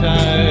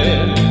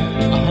appetite.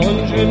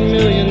 100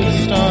 million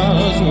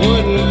stars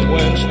wouldn't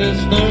quench this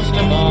thirst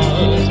of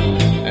ours.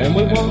 And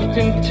we walked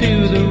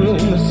into the room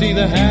to see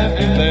the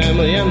happy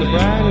family and the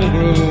bride and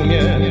groom,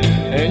 yeah.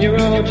 And you're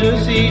all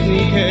just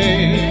eating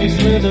cake, we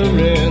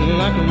slithering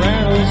like a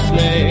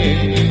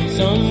rattlesnake.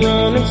 Some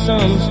run and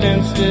some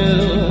stand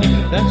still,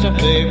 that's our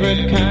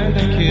favorite kind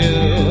of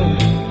kill.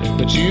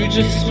 But you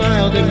just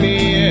smiled at me,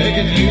 yeah,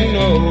 'cause you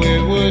know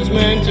it was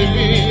meant to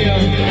be, yeah.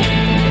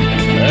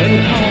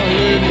 And call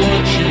it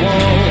what you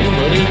want,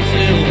 but it's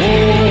still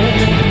war.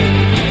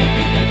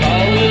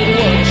 Call it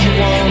what you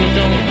want, it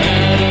don't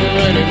matter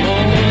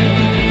anymore.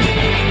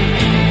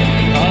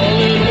 Call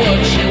it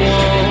what you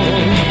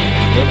want,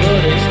 the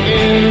verdict's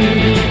in.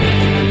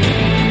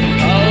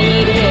 Call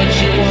it what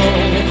you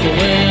want, it's the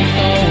way it's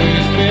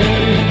always been.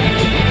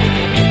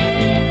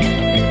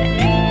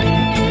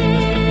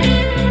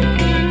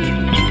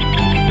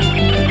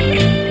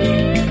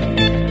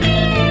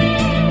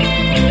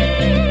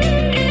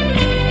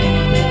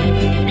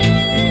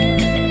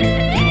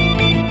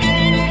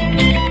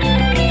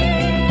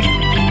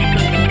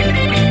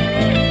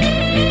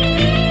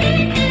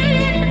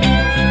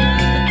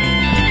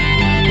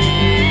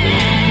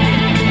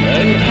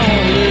 And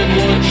call it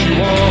what you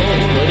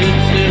want, but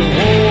it's still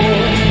war.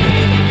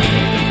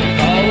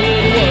 Call it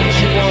what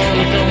you want,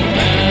 it don't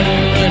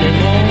matter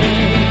anymore.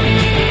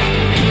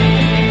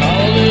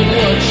 Call it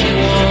what you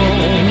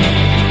want,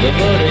 the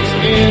verdict's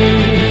in.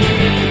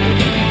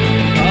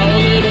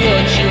 Call it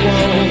what you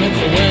want, it's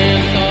the way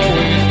it's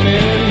always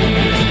been.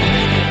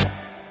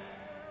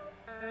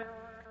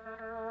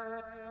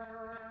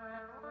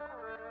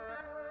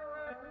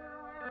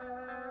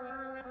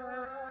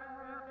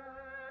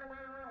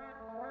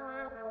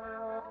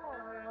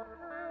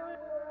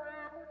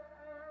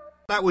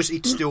 That was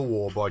It's Still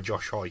War by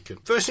Josh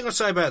Hyken. First thing I'd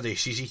say about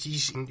this is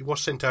it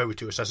was sent over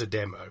to us as a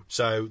demo,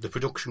 so the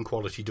production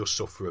quality does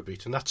suffer a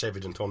bit, and that's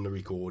evident on the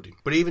recording.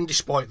 But even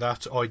despite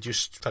that, I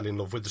just fell in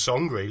love with the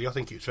song, really. I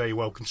think it's very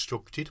well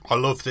constructed. I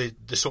love the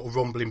sort of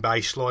rumbling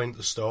bass line at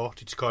the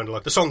start. It's kind of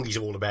like, the song is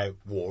all about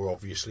war,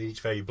 obviously. It's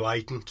very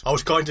blatant. I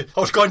was kind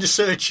of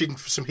searching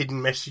for some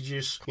hidden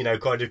messages, you know,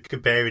 kind of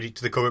comparing it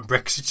to the current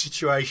Brexit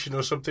situation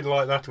or something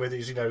like that, whether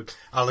it's, you know,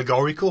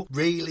 allegorical.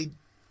 Really,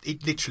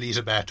 it literally is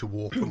about a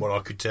war, from what I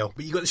could tell.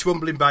 But you got this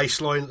rumbling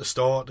bass line at the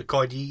start, the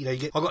kind of, you know,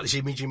 I got this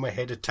image in my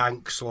head of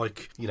tanks,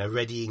 like, you know,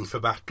 readying for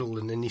battle,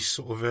 and then this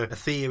sort of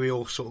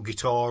ethereal sort of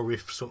guitar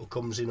riff sort of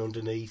comes in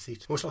underneath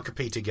it, almost like a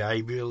Peter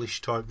Gabriel-ish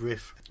type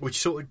riff, which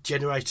sort of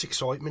generates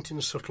excitement in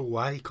a subtle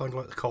way, kind of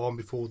like the calm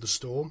before the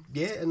storm.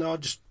 Yeah, and I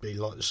just really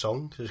like the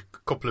song. There's a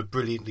couple of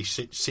brilliantly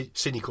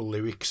cynical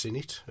lyrics in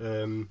it.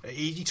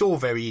 It's all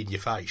very in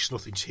your face,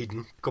 nothing's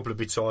hidden. A couple of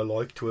bits I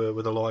liked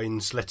were the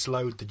lines, "Let's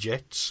load the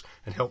jets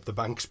and help the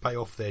banks pay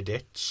off their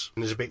debts."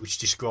 And there's a bit which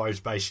describes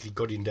basically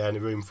gunning down a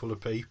room full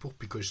of people,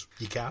 because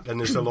you can. And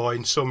there's the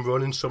line, "Some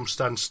run and some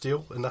stand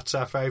still," and that's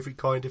our favourite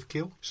kind of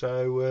kill.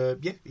 So,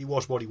 yeah, it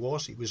was what it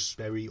was. It was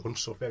very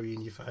unsubtle, very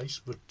in your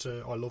face, but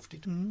I loved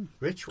it.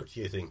 Rich, what do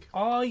you think?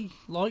 I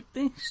liked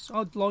this.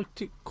 I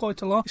liked it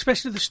quite a lot,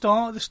 especially the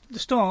start. The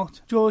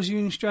start draws you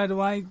in straight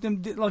away.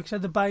 Like I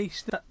said, the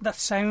bass, that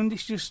sound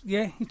is just,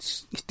 yeah,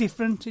 it's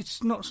different.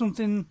 It's not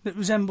something that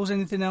resembles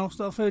anything else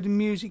that I've heard in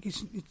music.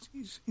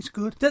 It's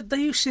good. good. They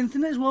use synth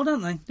in it as well,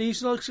 don't they? They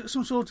use like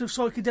some sort of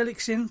psychedelic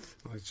synth.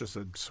 Well, it's just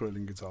a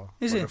swirling guitar.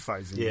 Is like it? A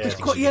phasing. Yeah, It's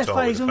quite,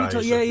 phase,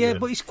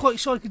 but it's quite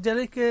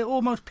psychedelic,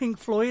 almost Pink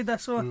Floyd.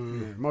 That's all.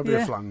 Might be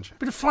a flange.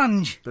 Bit of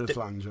flange. Bit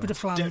of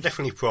flange.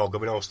 Definitely prog. I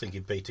mean, I was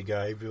thinking Peter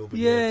Gabriel. But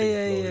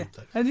Yeah.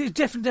 And it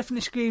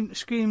definitely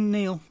screamed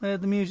Neil. The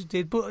music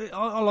did, but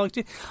I liked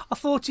it. I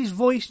thought his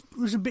voice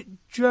was a bit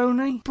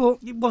drony, but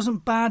it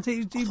wasn't bad.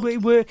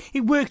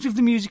 It worked with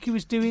the music he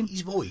was doing.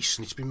 His voice,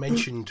 and it's been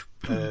mentioned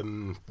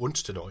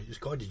once tonight. It's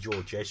kind of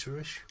George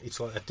Ezra-ish. It's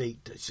like a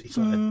deep. It's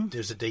like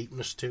there's a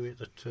deepness to it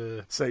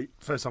that. See,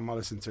 first time I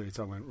listened to it,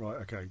 I went, right,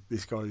 okay,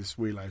 this guy's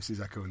wheelhouse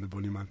is Echo and the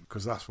Bunnyman,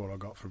 because that's what I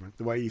got from it.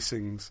 The way he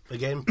sings.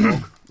 Again,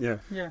 prog. Yeah.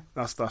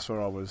 That's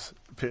where I was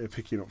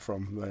picking up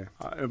from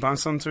there.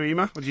 Bounce on to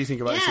Ema. What do you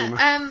think about this,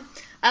 Ema?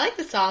 I like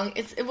the song.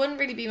 It wouldn't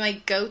really be my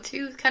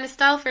go-to kind of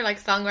style for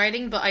like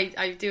songwriting, but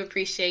I do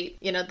appreciate,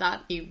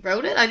 that he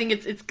wrote it. I think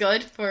it's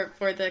good for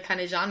the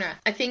kind of genre.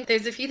 I think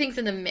there's a few things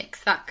in the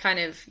mix that kind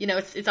of,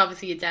 it's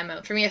obviously a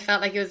demo. For me, I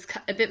felt like it was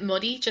a bit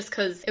muddy just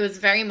because it was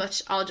very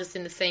much all just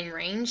in the same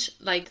range.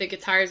 Like the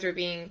guitars were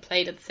being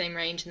played at the same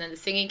range, and then the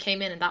singing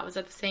came in and that was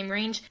at the same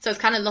range. So I was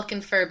kind of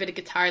looking for a bit of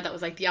guitar that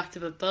was like the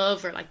octave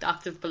above or like the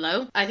octave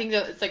below. I think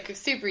that it's like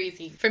super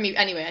easy for me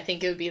anyway. I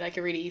think it would be like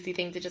a really easy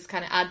thing to just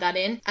kind of add that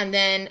in. And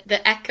then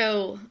the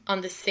echo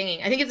on the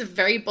singing, I think it's a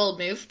very bold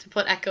move to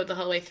put echo the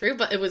whole way through,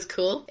 but it was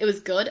cool. It was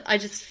good. I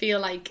just feel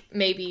like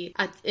maybe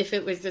if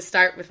it was to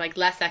start with like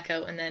less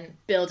echo and then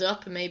build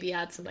up and maybe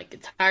add some like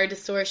guitar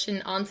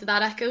distortion onto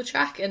that echo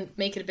track and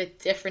make it a bit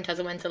different as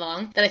it went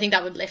along, then I think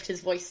that would lift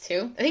his voice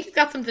too. I think he's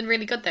got something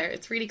really good there.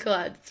 It's really cool.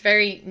 It's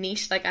very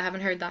niche. Like I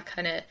haven't heard that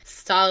kind of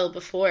style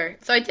before.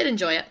 So I did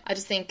enjoy it. I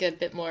just think a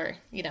bit more,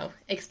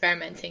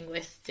 experimenting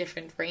with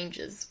different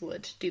ranges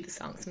would do the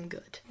song some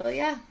good. Well,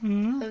 yeah,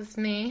 that was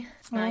me.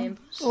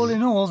 All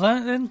in all,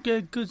 that then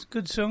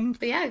good song.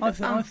 But yeah,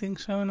 I think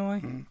so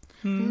anyway.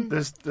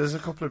 There's a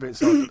couple of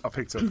bits I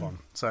picked up on.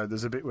 So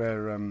there's a bit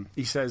where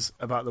he says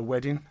about the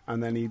wedding,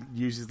 and then he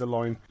uses the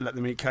line "Let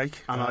them eat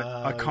cake," and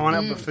I can't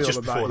help but feel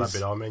just that before that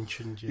bit I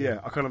mentioned. Yeah,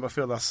 I can't help but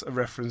feel that's a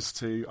reference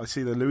to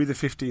either Louis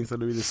XV or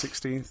Louis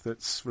XVI.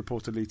 That's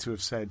reportedly to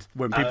have said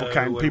when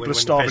people people are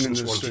starving in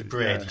the street.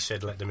 Bread, he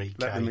said, "Let them eat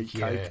cake." Let them eat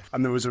cake.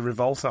 And there was a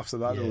revolt after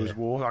that. There was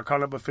war. I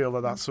can't help but feel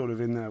that that's sort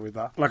of in there with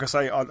that. Like I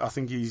say, I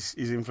think his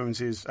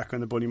influences, Echo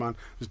and the Bunnyman.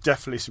 There's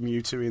definitely some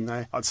U2 in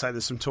there. I'd say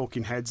there's some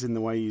Talking Heads in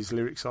the way his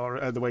lyrics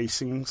are, the way he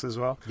sings as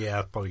well. Yeah,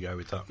 I'd probably go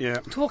with that. Yeah.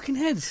 Talking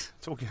Heads?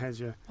 Talking Heads,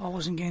 yeah. I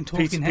wasn't getting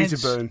Talking Heads.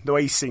 Peter Byrne, the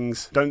way he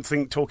sings. Don't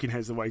think Talking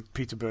Heads the way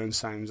Peter Byrne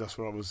sounds. That's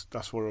where I was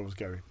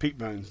going. Pete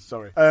Burns,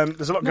 sorry.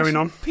 There's a lot going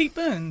on. Pete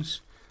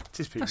Burns? It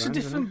is Pete That's Burns, a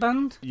different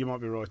band. You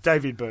might be right.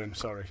 David Byrne,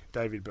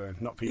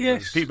 not Pete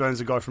Burns. Pete Burns,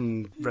 the guy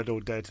from Red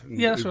or Dead.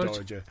 That's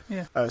right. Died,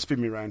 yeah.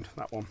 Spin Me Round,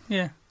 that one.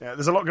 Yeah. Yeah,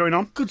 there's a lot going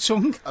on. Good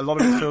song. A lot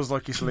of it feels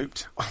like it's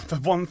looped. The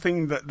one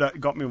thing that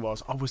got me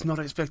was I was not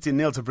expecting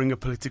Neil to bring a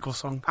political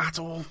song at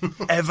all,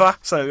 ever.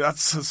 So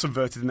that's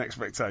subverted an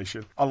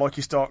expectation. I like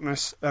his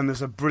darkness, and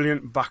there's a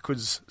brilliant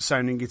backwards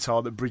sounding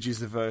guitar that bridges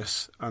the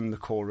verse and the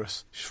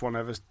chorus.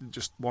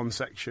 Just one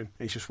section.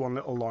 It's just one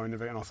little line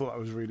of it, and I thought that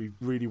was really,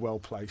 really well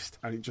placed.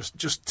 And it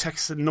just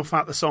takes enough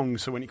out the song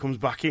so when it comes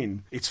back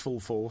in, it's full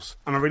force.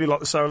 And I really like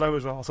the solo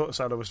as well. I thought the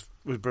solo was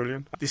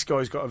brilliant. This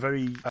guy's got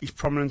he's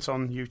prominent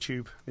on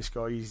YouTube. This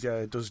guy, he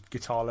does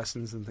guitar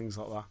lessons and things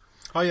like that.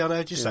 Oh yeah, I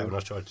know. Just when I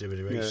tried to do a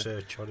bit of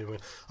research on him,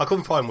 I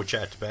couldn't find much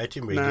out about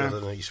him really, other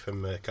than he's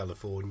from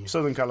California,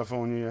 Southern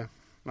California. Yeah.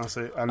 That's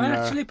it. And, I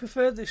actually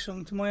preferred this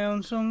song to my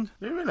own song.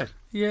 You really?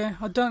 Yeah,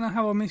 I don't know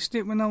how I missed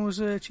it when I was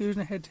choosing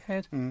a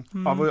head-to-head.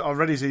 I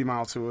read his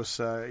email to us.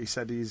 He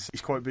said he's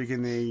quite big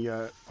in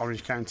the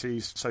Orange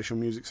County's social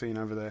music scene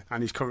over there,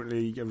 and he's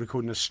currently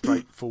recording a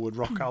straightforward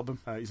rock album.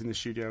 He's in the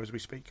studio as we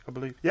speak, I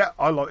believe. Yeah,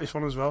 I like this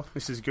one as well.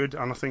 This is good,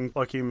 and I think,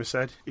 like Emma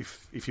said,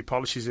 if he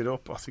polishes it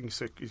up, I think it's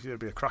going to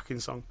be a cracking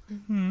song.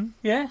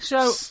 Yeah,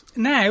 so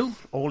now...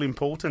 All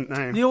important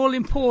now. The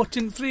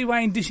all-important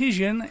three-way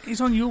decision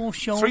is on your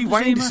shoulders.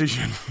 Three-way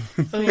decision?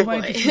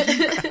 Three-way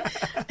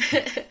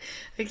decision.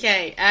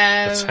 Okay.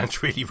 That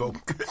sounds really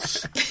wrong.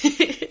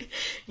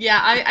 Yeah,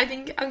 I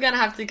think I'm going to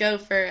have to go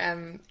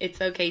for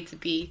It's Okay to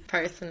Be,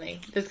 personally.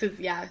 Just because,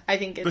 I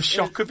think it's... The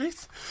shock of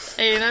it?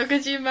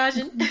 Could you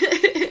imagine?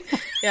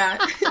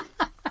 Yeah.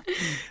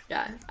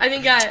 Yeah. I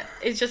think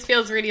it just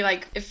feels really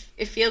like...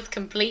 It feels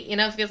complete,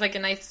 it feels like a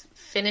nice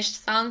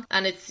finished song,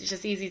 and it's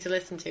just easy to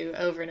listen to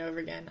over and over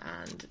again,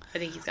 and I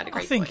think he's got a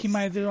great voice. I think he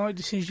made the right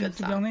decision,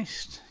 to be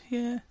honest.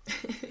 Yeah.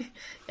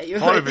 You're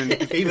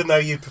right. Even though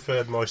you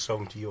preferred my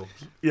song to yours.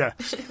 Yeah.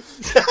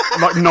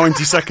 Like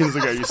 90 seconds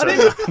ago you said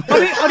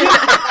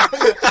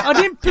that. I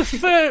didn't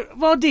prefer...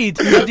 Well, I did,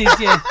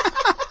 yeah.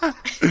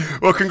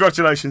 Well,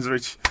 congratulations,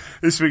 Rich.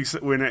 This week's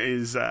winner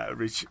is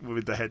Rich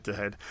with the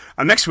head-to-head.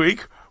 And next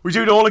week, we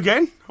do it all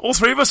again. All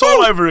three of us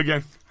all over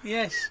again.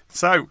 Yes.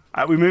 So,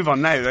 we move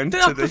on now then.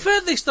 I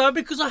preferred this though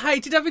because I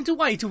hated having to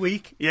wait a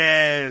week.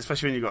 Yeah,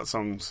 especially when you've got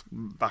songs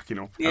backing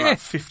up. Yeah. About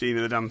 15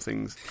 of the damn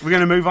things. We're going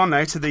to move on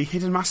now to the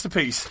Hidden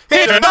Masterpiece.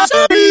 Hidden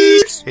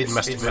Masterpiece!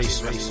 masterpiece.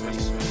 Hidden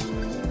masterpiece.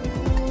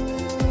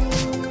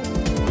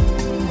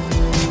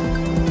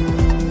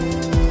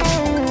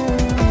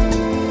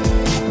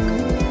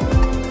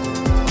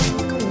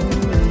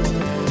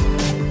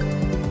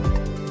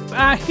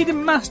 Our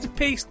hidden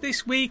masterpiece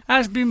this week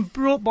has been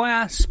brought by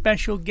our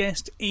special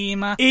guest,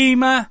 Emma.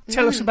 Emma,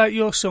 tell us about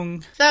your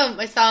song. So,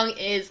 my song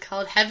is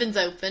called Heaven's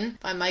Open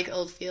by Mike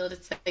Oldfield.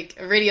 It's like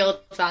a really old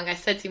song. I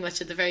said too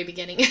much at the very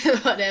beginning.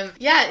 But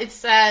yeah,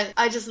 it's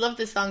I just love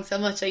this song so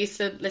much. I used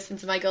to listen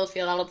to Mike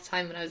Oldfield all the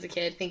time when I was a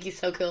kid. I think he's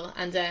so cool.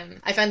 And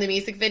I found the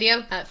music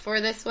video for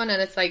this one,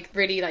 and it's like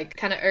really like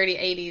kind of early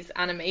 80s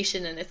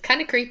animation, and it's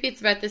kind of creepy. It's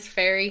about this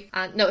fairy.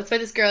 No, it's about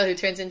this girl who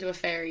turns into a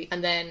fairy,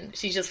 and then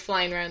she's just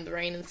flying around the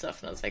rain and stuff.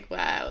 And I was like,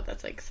 wow,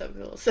 that's like so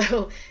cool.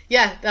 So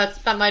yeah,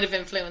 that might have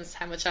influenced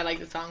how much I like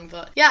the song.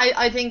 But yeah,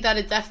 I think that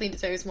it definitely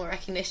deserves more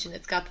recognition.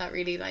 It's got that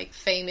really like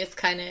famous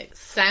kind of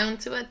sound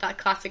to it, that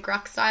classic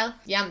rock style.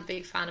 Yeah, I'm a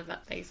big fan of it,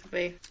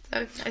 basically. So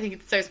I think it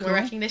deserves more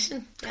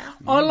recognition. Yeah.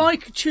 I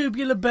like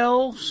Tubular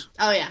Bells.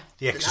 Oh yeah,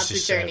 The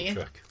Exorcist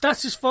soundtrack.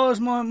 That's as far as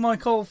my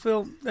Mike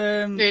Oldfield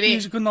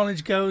musical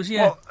knowledge goes.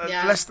 Yeah. Well,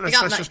 Yeah. let's Like-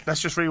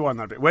 just rewind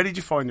that bit. Where did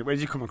you find it? Where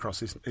did you come across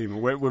this, Emma?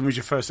 When was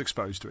you first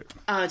exposed to it?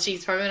 Oh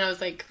geez, probably when I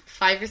was like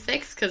 5 or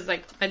 6, because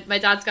like my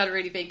dad's got a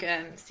really big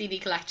CD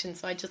collection,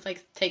 so I just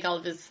like take all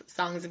of his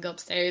songs and go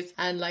upstairs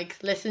and like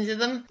listen to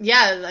them.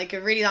 Yeah, like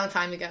a really long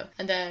time ago.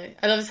 And I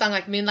love a song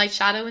like Moonlight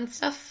Shadow and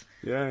stuff.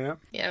 Yeah.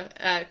 You know,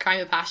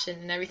 Crime of Passion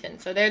and everything.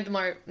 So they're the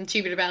more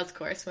Tubular Bells, of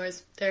course,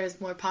 whereas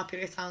there's more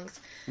popular songs.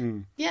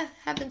 Yeah,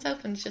 Heaven's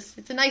Open.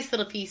 It's a nice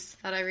little piece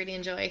that I really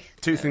enjoy.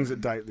 Two things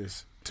that date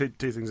this. Two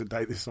things that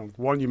date this song.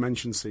 One, you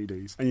mentioned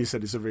CDs, and you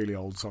said it's a really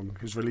old song.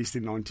 It was released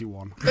in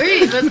 91.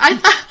 Really? But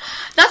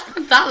that's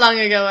not that long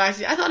ago,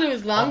 actually. I thought it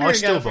was longer ago. I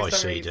still for buy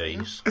some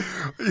CDs.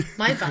 reason.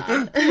 My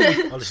bad.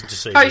 I listen to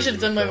CDs. Probably should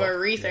have in done the my car. more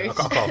research. Yeah,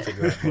 I can't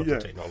figure out modern Yeah.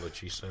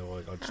 technology,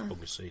 so I just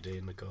plug a CD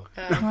in the car.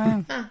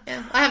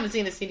 Yeah. I haven't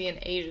seen a CD in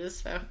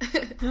ages, so.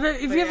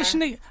 Have you ever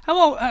seen it? How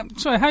old?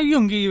 How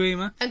young are you,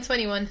 Emma? I'm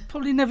 21.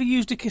 Probably never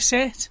used a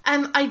cassette.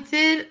 I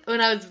did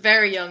when I was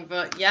very young,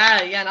 but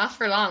yeah, not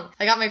for long.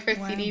 I got my first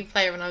CD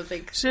player when I was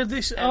like. So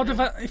this, I'd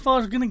have, if I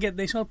was going to get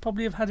this, I'd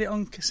probably have had it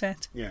on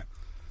cassette. Yeah,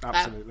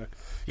 absolutely.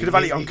 You could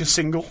have had it on a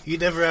single. You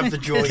never have the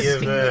joy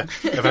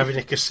of having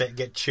a cassette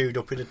get chewed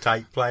up in a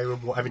tape player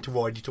and having to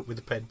wind it up with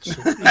a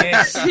pencil.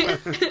 Yes.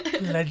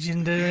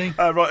 Legendary.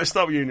 Right, let's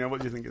start with you, Neil.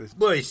 What do you think of this?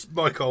 Well, it's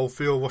Mike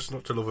Oldfield. What's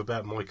not to love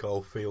about Mike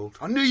Oldfield?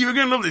 I knew you were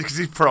going to love this because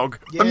he's prog.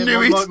 Yeah, I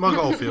knew it. Mike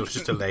Oldfield's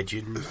just a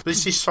legend. But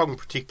this song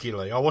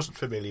particularly, I wasn't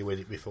familiar with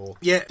it before.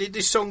 Yeah,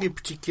 this song in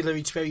particular,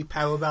 it's very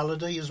power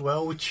ballady as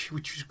well, which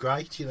was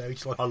great. You know,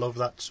 it's like I love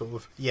that sort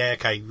of. Yeah,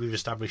 okay, we've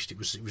established it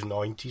was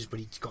 90s,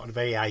 but it's got a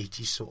very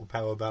 80s sort of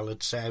power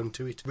ballad sound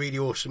to it. Really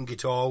awesome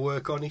guitar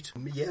work on it.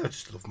 Yeah, I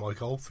just love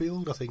Mike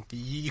Oldfield. I think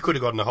you could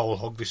have gone the whole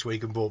hog this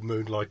week and bought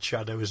Moonlight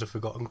Shadow as a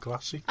forgotten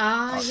classic.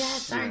 Yeah,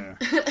 sorry.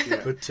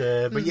 Yeah.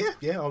 But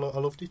yeah, I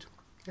loved it.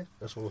 Yeah,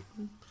 that's all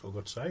I've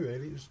got to say.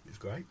 Really, it was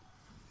great.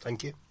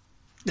 Thank you.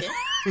 Yeah,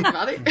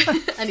 about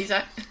it.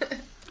 Anytime.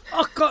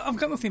 I've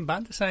got nothing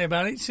bad to say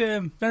about it. It's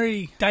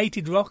very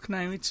dated rock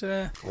now. It's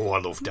I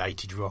love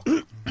dated rock.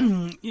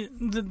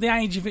 the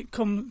age of it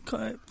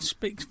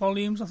speaks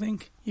volumes. I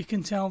think you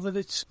can tell that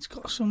it's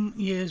got some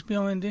years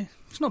behind it.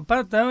 It's not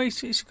bad though.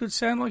 It's a good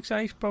sound, like I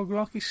say. It's prog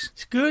rock.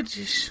 It's good.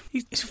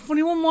 It's a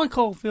funny one, Mike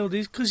Oldfield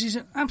is, because he's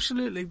an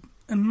absolutely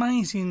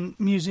amazing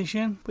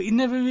musician, but he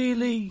never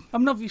really. I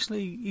mean,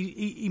 obviously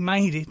he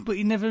made it, but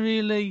he never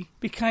really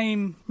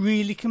became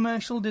really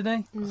commercial, did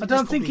he? I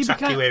don't think he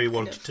exactly became where he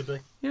wanted to be.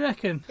 You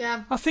reckon?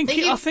 Yeah. I think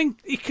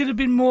he could have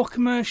been more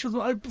commercial.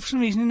 But for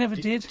some reason, he never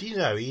did. Do you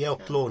know he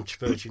helped launch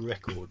Virgin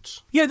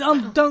Records? Yeah,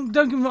 don't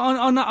get me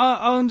wrong.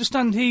 I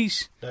understand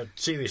he's. No,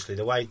 seriously,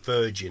 the way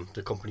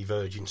the company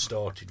Virgin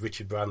started,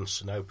 Richard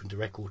Branson opened a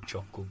record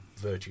shop called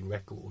Virgin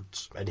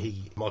Records, and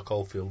Mike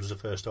Oldfield was the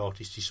first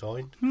artist he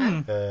signed.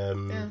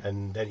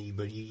 And then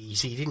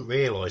he didn't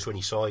realise when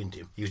he signed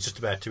him, he was just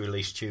about to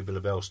release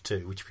Tubular Bells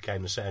 2, which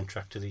became the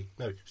soundtrack to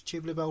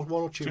Tubular Bells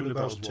 1 or Tubular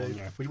Bells 2, 1,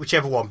 yeah.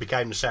 Whichever one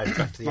became the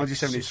soundtrack to the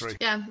 1973.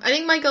 Yeah, I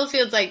think Mike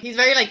Oldfield's he's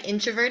very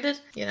introverted,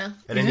 you know.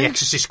 And then The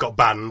Exorcist got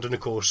banned, and of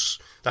course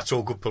that's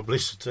all good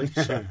publicity.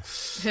 So.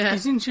 Yeah.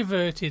 He's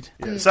introverted.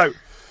 Yeah. So,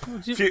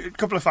 a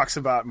couple of facts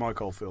about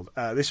Mike Oldfield.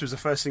 This was the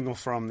first single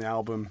from the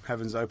album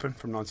Heaven's Open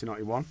from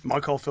 1991.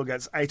 Mike Oldfield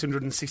gets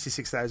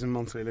 866,000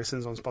 monthly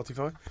listens on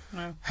Spotify.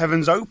 Wow.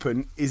 Heaven's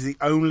Open is the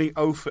only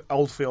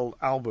Oldfield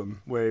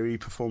album where he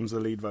performs the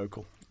lead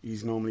vocal.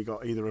 He's normally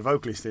got either a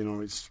vocalist in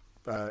or it's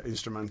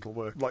instrumental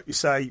work. Like you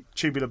say,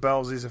 Tubular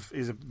Bells is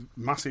a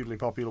massively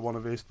popular one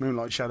of his.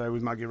 Moonlight Shadow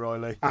with Maggie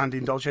Riley, and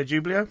In Dolce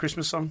Jubileo,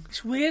 Christmas song.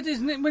 It's weird,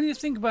 isn't it, when you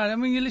think about it? I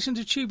mean, you listen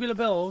to Tubular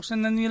Bells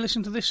and then you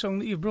listen to this song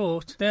that you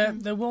brought.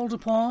 They're world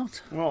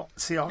apart. Well,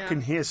 see, I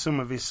can hear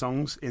some of his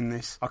songs in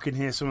this. I can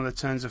hear some of the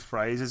turns of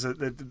phrases.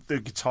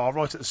 The guitar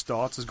right at the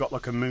start has got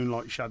a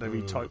Moonlight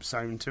Shadowy type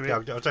sound to it. Yeah, I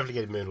was definitely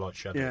getting Moonlight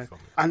Shadow from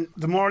it. And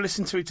the more I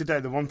listened to it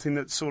today, the one thing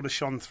that sort of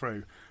shone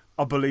through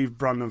I believe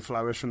Brandon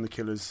Flowers from The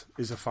Killers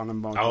is a fan of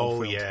Mike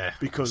Oldfield. Yeah.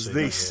 Because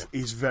this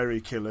is very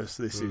Killers.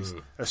 This is.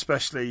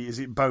 Especially, is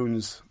it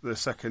Bones, the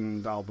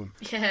second album?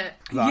 Yeah.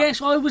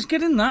 Yes, I was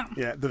getting that.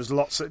 Yeah, there's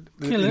lots of...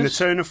 Killers. In the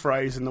turn of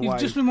phrase and the way... You've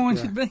just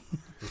reminded me.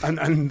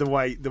 And the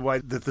way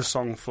that the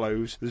song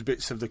flows, there's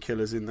bits of The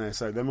Killers in there,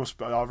 so they must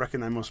be, I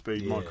reckon they must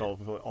be Mike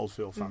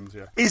Oldfield fans,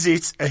 yeah. Is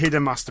it a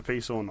hidden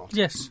masterpiece or not?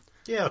 Yes.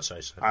 Yeah, I'd say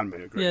so. And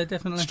me agree. Yeah,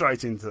 definitely.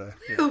 Straight into there.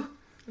 Yeah.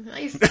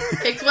 Nice.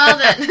 Picked well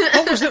then.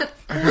 What was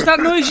that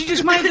noise you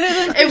just made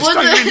there then? It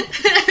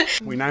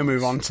wasn't. We now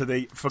move on to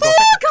the Forgotten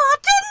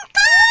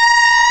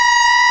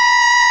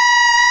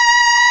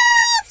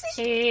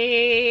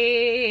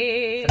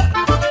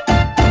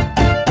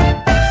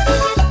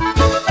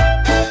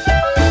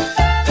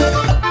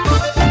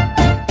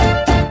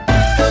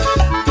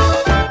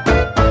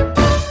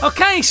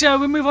Okay, so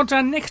we move on to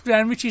our next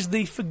round, which is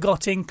the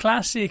Forgotten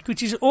Classic,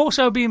 which is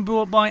also being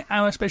brought by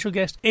our special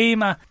guest,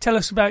 Emma. Tell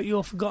us about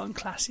your Forgotten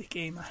Classic,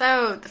 Emma.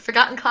 So, the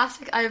Forgotten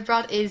Classic I have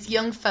brought is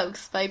Young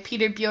Folks by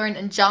Peter, Bjorn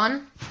and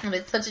John. And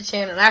it's such a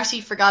tune, and I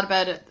actually forgot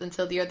about it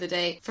until the other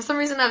day. For some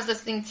reason I was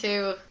listening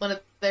to one of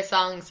their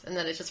songs, and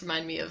then it just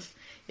reminded me of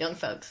Young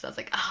Folks. I was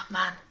like, oh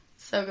man,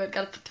 so good,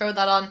 gotta throw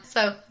that on.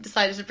 So, I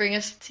decided to bring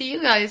it to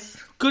you guys.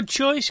 Good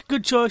choice,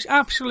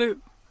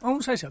 absolute. I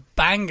won't say it's a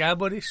banger,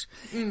 but it's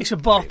a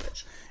bop.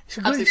 It's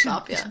a absolute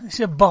bop, yeah. It's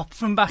a bop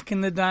from back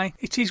in the day.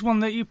 It is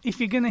one that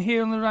if you're going to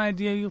hear on the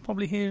radio, you'll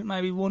probably hear it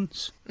maybe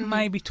once,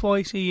 maybe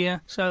twice a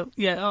year. So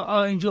yeah,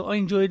 I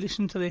enjoyed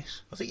listening to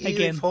this. I think you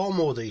hear it far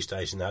more these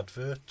days in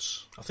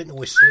adverts. I think the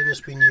whistling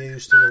has been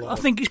used in a lot.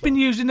 I think it's been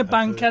used in a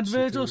bank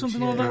advert or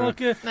something like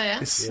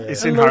that.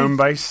 It's in home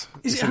base.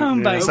 Is it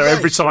home base? So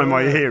every time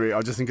I hear it,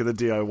 I just think of the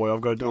DIY. I've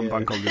got to do it on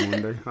Bank Holiday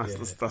Monday.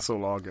 That's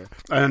all I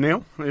get.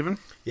 Neil, even?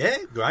 Yeah,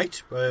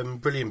 great.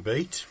 Brilliant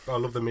beat. I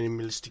love the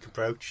minimalistic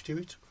approach to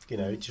it. You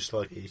know, it's just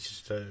like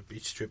it's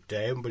stripped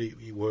down, but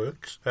it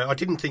works. I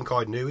didn't think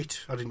I knew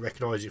it. I didn't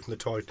recognise it from the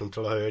title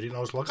until I heard it. And I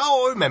was like,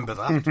 oh, I remember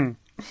that.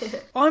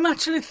 I'm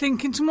actually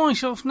thinking to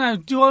myself now,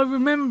 do I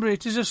remember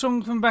it as a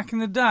song from back in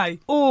the day?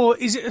 Or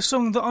is it a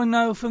song that I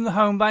know from the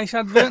home base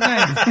advert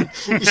now?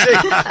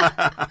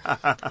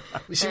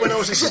 you see, when I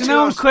was listening to it,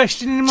 I'm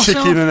questioning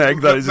myself. Chicken and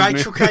egg, that is,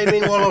 Rachel came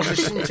in while I was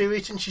listening to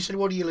it, and she said,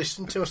 what are you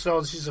listening to? I said,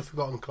 oh, this is a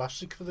Forgotten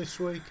Classic for this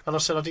week. And I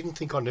said, I didn't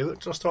think I knew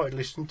it, so I started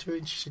listening to it,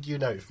 and she said, you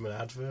know it from an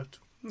advert.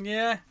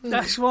 Yeah,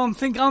 that's what I'm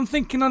thinking. I'm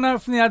thinking I know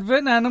it from the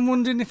advert now, and I'm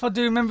wondering if I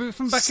do remember it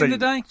from back in the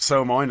day. So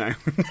am I now.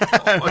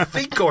 I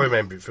think I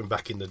remember it from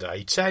back in the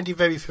day. It sounded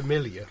very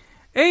familiar.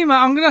 Emma,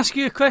 I'm going to ask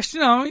you a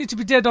question. I want you to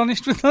be dead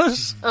honest with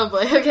us. Oh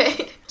boy,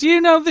 okay. Do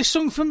you know this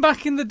song from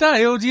back in the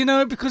day, or do you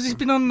know it because it's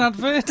been on an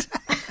advert?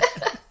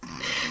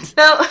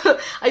 No,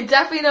 I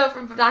definitely know it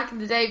from back in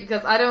the day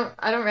because I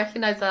don't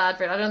recognise that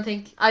advert. I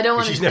don't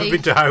want to. She's never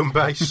been to home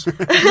base.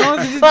 neither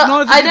did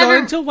I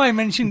until Wayne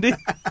mentioned it.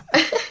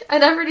 I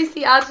never really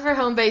see ads for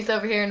home base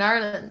over here in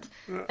Ireland.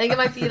 I think it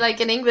might be like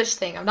an English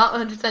thing. I'm not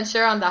 100%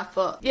 sure on that,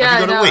 but yeah.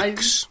 Have you got a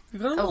Wix? You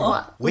got a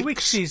what?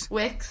 Wixes.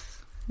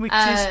 Wix.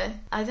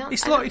 I don't.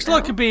 It's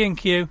like a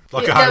B&Q.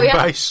 Like a home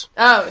base.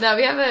 Oh no,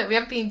 we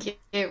have B&Q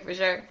for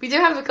sure. We do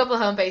have a couple of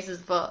home bases,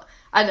 but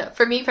I know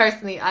for me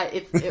personally,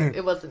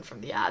 it wasn't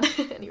from the ad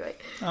anyway.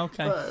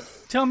 Okay. But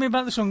tell me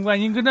about the song,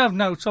 Wayne. You're going to have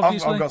notes,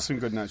 obviously. I've got some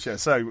good notes, yeah.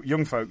 So,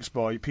 Young Folks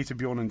by Peter,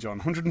 Bjorn and John.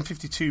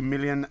 152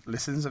 million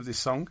listens of this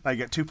song. They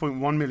get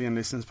 2.1 million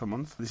listens per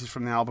month. This is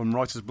from the album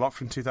Writer's Block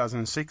from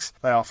 2006.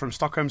 They are from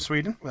Stockholm,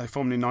 Sweden. They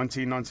formed in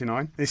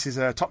 1999. This is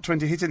a top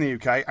 20 hit in the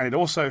UK, and it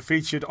also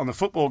featured on the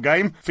football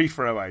game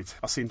FIFA 08.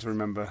 I seem to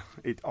remember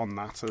it on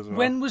that as well.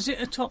 When was it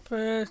a top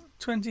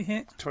 20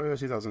 hit?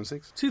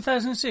 2006.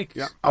 2006?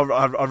 Yeah.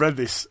 I read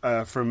this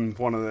from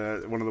one of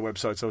the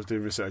websites I was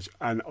doing research,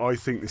 and I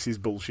think this is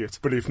bullshit.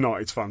 But if not,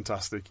 it's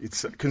fantastic.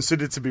 It's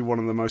considered to be one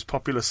of the most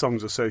popular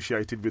songs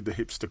associated with the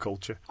hipster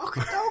culture. I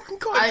can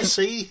kind of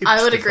see hipster.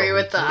 I would agree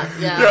with that.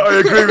 Yeah. Yeah, I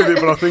agree with it,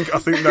 but I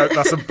think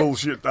that's a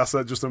bullshit. That's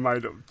just a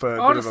made up.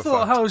 I'd have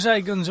thought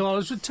Jose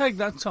Gonzalez would take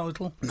that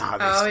title. No,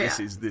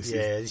 this is this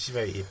is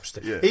very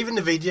hipster. Yeah. Even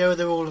the video,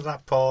 they're all at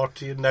that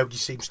party, and nobody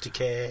seems to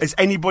care. Is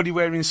anybody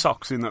wearing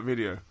socks in that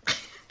video?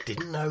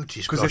 Didn't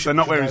notice. Because if they're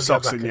not wearing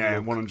socks, then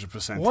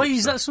 100%. Why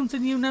is that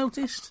something you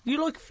noticed?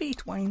 You like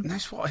feet, Wayne?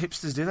 That's what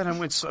hipsters do. They don't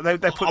wear socks.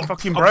 They put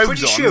fucking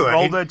robes on,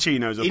 roll their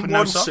chinos up, in and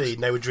one no socks. scene,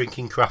 they were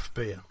drinking craft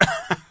beer.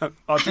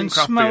 And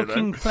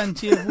smoking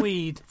plenty of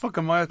weed. Fuck,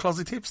 am I a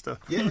closet hipster?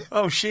 Yeah.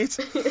 Oh, shit.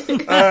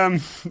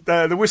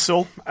 The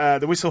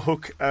whistle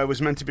hook was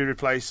meant to be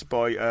replaced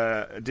by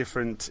a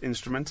different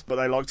instrument, but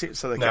they liked it,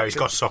 so they kept it. No, he's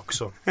got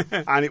socks on.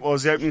 And it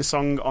was the opening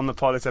song on the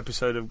pilot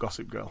episode of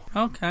Gossip Girl.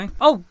 Okay.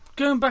 Oh,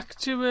 going back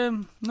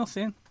to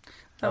nothing.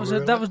 That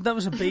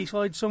was a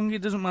B-side song.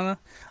 It doesn't matter.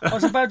 I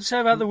was about to say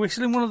about the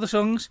whistle in one of the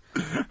songs,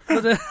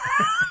 but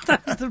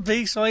that was the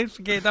B-side.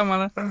 Forget it. Don't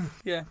matter.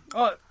 Yeah.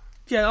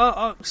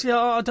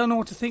 I don't know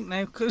what to think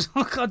now because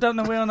I don't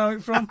know where I know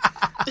it from.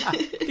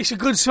 It's a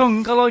good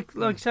song. I like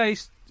I say,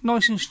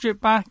 nice and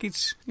stripped back.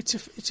 It's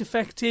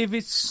effective.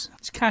 It's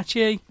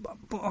catchy.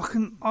 But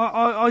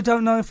I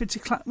don't know if it's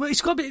a well,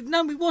 it's got to be.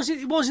 No, it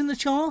was in the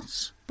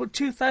charts. But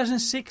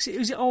 2006,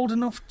 was it old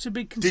enough to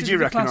be considered? Did you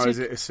recognise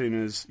classic? it as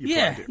soon as you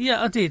played it?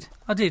 Yeah, I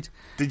did.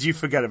 Did you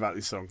forget about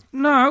this song?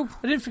 No,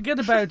 I didn't forget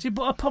about it,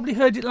 but I probably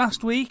heard it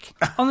last week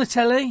on the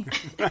telly.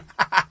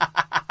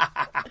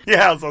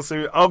 Yeah, I was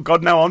oh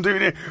God, no, I'm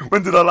doing it.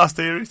 When did I last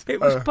hear it?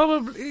 It was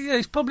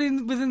it's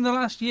probably within the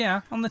last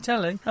year on the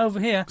telly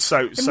over here.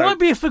 It might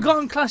be a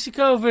forgotten classic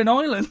over in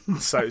Ireland.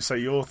 So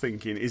you're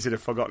thinking, is it a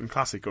forgotten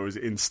classic or is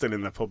it still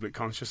in the public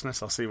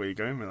consciousness? I'll see where you're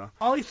going with that.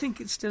 I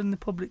think it's still in the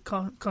public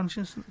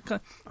consciousness.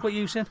 What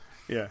you said?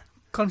 Yeah.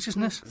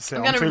 Consciousness. So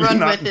I'm going to run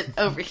with it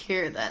over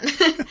here then.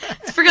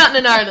 It's forgotten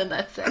in Ireland,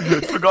 let's say.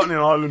 It's forgotten in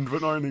Ireland,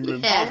 but not in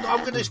England. Yeah. I'm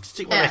going to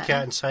stick my neck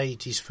out and say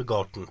it is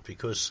forgotten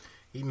because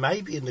it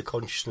may be in the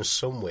consciousness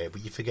somewhere,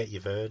 but you forget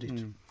you've heard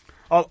it.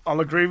 I'll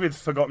agree with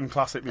forgotten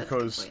classic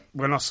because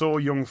when I saw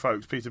Young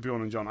Folks, Peter,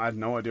 Bjorn and John, I had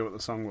no idea what the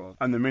song was.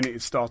 And the minute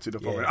it started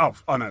up, I went, oh,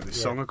 I know this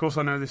song. Of course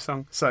I know this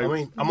song. So I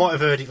mean, I might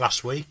have heard it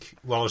last week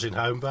while I was in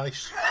home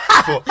base,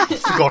 but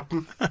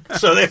forgotten.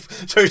 So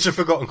it's a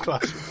forgotten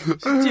classic.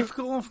 It's a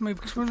difficult one for me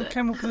because when I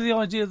came up with the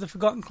idea of the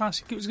forgotten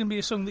classic, it was going to be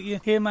a song that you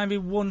hear maybe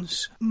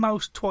once,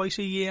 most twice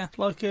a year,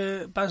 like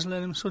Baz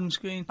Luhrmann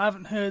Sunscreen. I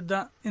haven't heard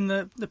that in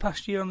the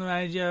past year on the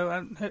radio.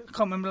 I can't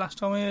remember last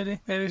time I heard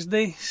it. Whereas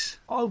this,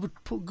 I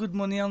would put good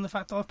money on the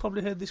fact that I've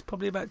probably heard this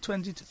about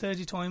 20 to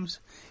 30 times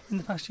in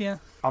the past year.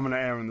 I'm going to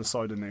err on the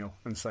side of Neil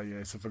and say, yeah,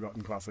 it's a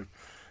forgotten classic.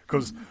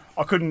 Because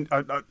I couldn't,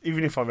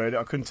 even if I've heard it,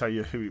 I couldn't tell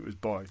you who it was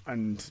by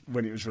and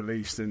when it was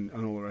released and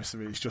all the rest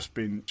of it. It's just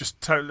been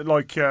totally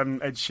like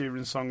Ed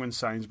Sheeran's song when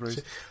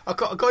Sainsbury's. I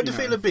kind of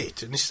feel a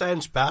bit, and this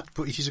sounds bad,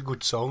 but it is a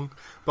good song.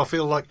 But I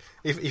feel like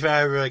if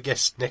our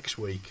guest next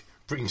week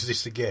brings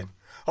this again,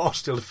 I'll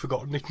still have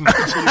forgotten it.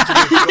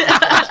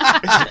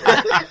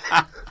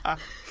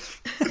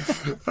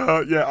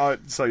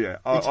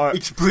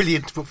 It's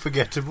brilliant but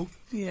forgettable.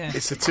 Yeah,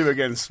 it's a 2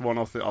 against 1.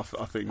 I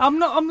think.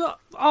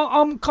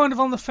 I'm kind of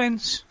on the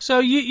fence. So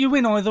you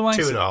win either way.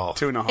 2.5.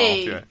 2.5.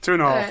 Hey. Yeah, 2.5.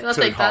 Right,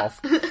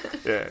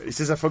 2.5. Yeah,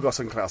 this is a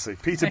forgotten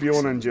classic. Peter,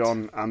 Bjorn and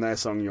John and their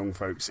song "Young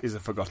Folks" is a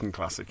forgotten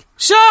classic.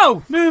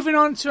 So moving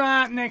on to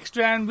our next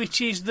round, which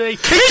is the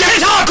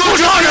Musical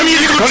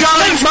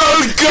Challenge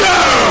Mode.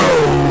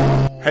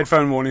 Go!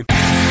 Headphone warning.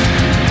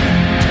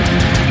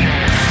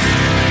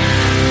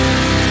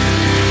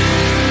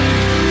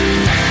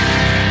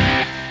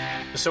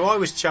 So I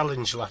was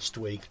challenged last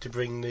week to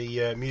bring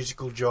the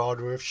musical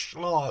genre of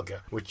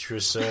Schlager, which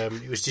was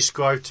it was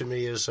described to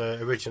me as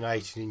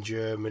originating in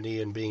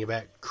Germany and being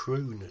about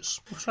crooners.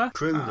 What's that?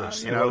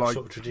 Crooners, like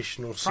sort of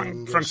traditional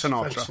singers. Frank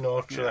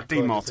Sinatra, that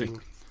Dean kind of Martin.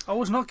 thing. I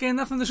was not getting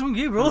that from the song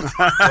you brought.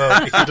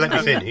 Well, if you'd let me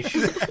finish.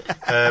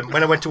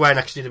 When I went away and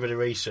actually did a bit of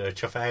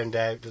research, I found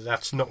out that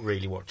that's not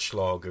really what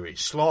Schlager is.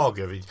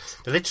 Schlager is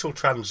the literal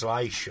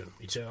translation.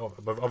 It's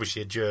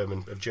obviously of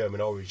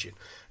German origin.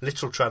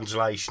 Literal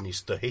translation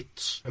is the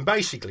hits, and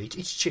basically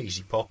it's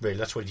cheesy pop. Really,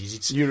 that's what it is.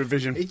 It's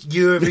Eurovision. It's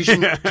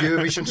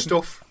Eurovision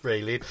stuff.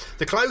 Really,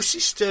 the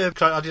closest.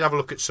 I did have a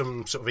look at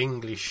some sort of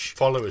English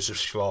followers of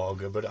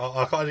Schlager, but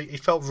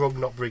it felt wrong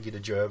not bringing a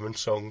German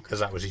song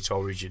because that was its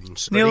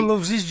origins. Neil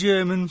loves his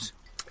Germans.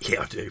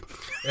 Yeah, I do.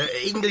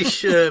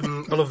 English, I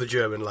love the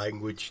German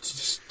language.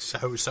 It's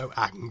just so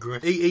angry.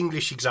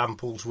 English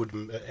examples would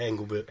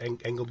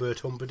Engelbert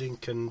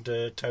Humperdinck and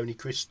Tony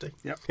Christie.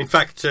 Yep. In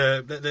fact,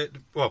 the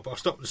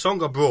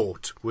song I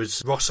brought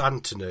was Ross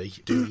Anthony,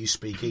 Do You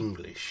Speak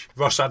English?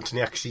 Ross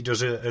Anthony actually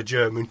does a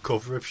German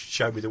cover of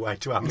Show Me the Way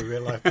to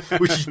Amarillo,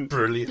 which is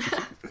brilliant.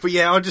 But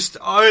yeah, I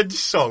heard this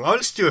song. I'll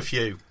just do a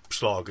few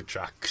Schlager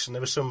tracks, and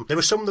there were some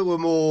that were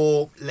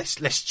more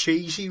less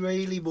cheesy,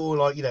 really, more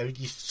like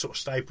you sort of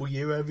staple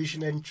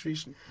Eurovision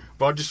entries.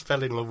 But I just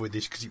fell in love with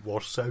this because it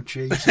was so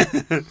cheesy.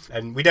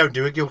 And we don't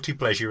do a guilty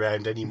pleasure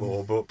round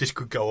anymore, but this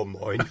could go on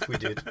mine if we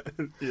did.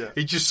 Yeah.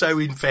 It's just so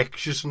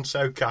infectious and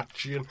so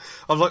catchy, and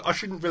I'm like, I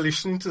shouldn't be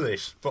listening to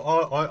this, but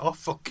I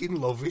fucking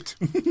love it.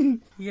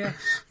 Yes.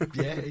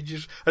 Yeah, it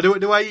just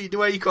the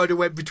way you kind of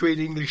went between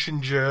English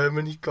and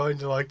German, it's kind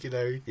of like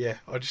I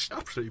just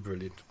absolutely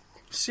brilliant.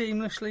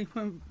 Seamlessly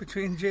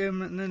between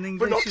German and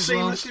English. But not as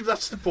well. seamlessly,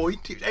 that's the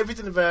point.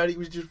 Everything about it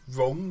was just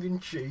wrong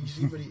and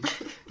cheesy, but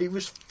it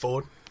was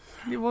fun.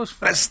 It was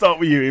fun. Let's start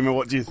with you, Emma.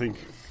 What do you think?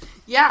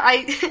 Yeah,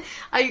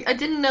 I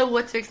didn't know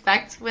what to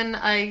expect when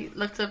I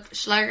looked up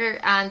Schlager,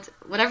 and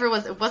whatever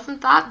it wasn't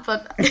that,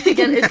 but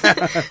again,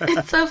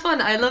 it's so fun.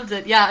 I loved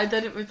it. Yeah, I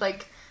thought it was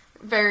like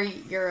very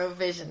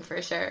Eurovision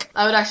for sure.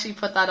 I would actually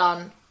put that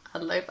on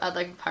at like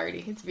a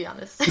party, to be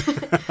honest.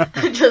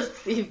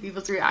 Just see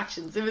people's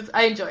reactions.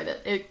 I enjoyed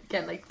it.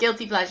 Again, like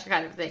guilty pleasure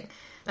kind of thing.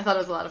 I thought it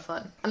was a lot of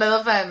fun, and I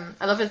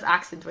love his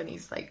accent when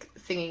he's like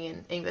singing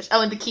in English.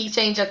 Oh, and the key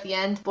change at the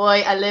end.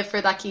 Boy, I live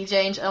for that key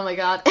change. Oh my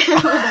god.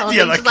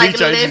 Yeah, that key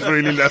change is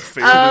really left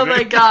field. Oh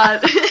my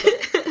god.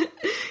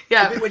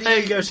 Yeah, The bit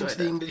when he goes into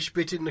the English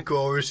bit in the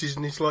choruses,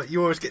 and it's like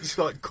you always get this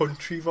like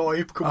country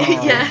vibe coming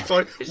on. Yeah. It's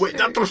like, wait,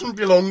 that doesn't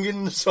belong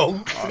in the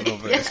song. I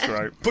love it. It's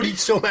great. But it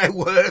somehow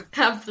works.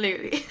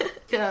 Absolutely.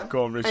 Yeah.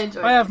 Go on, Rich.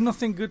 I have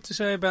nothing good to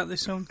say about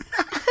this song.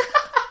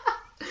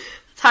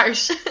 It's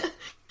harsh.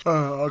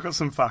 I've got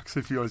some facts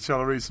if you want. Shall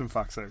I read some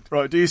facts out?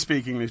 Right, Do You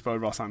Speak English by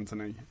Ross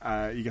Anthony.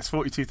 He gets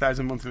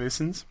 42,000 monthly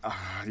listens.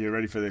 You're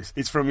ready for this?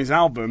 It's from his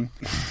album.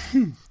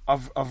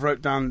 I've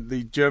wrote down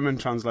the German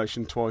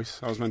translation twice.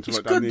 I was meant to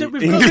write down the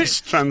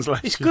English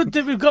translation. It's good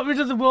that we've got rid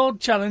of the world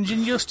challenge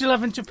and you're still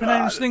having to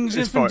pronounce things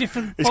from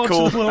different it's parts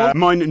called, of the world.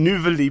 Mein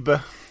Neue Liebe,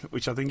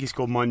 which I think is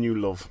called My New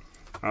Love.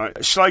 All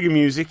right. Schlager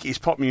music is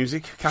pop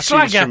music.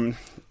 Schlager.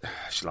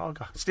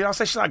 Schlager. Did I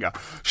say Schlager?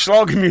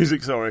 Schlager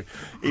music, sorry.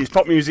 Is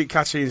pop music,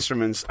 catchy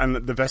instruments, and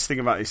the best thing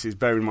about this is,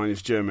 bear in mind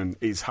it's German,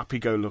 is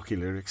happy-go-lucky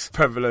lyrics.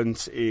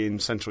 Prevalent in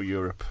Central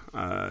Europe,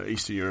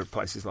 Eastern Europe,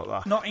 places like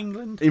that. Not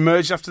England.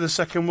 Emerged after the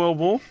Second World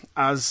War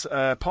as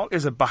partly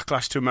as a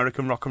backlash to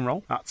American rock and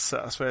roll. That's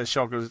where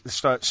Schlager's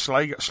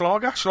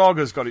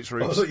got its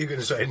roots. I thought you were going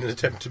to say in an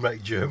attempt to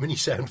make Germany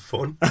sound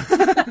fun.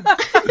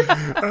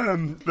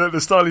 The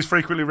style is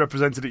frequently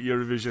represented at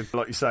Eurovision.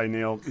 Like you say,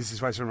 Neil, this is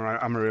from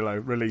Amarillo,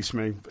 Release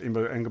Me,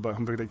 Engelbert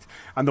Humperdinck.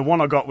 And the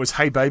one I got was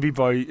Hey Baby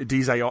by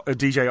DJ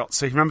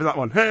Otzi. Remember that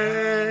one?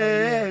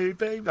 Hey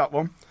Baby, that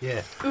one.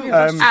 Yeah.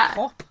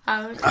 Pop.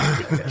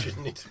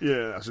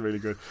 Yeah, that's really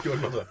good. Your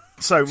mother.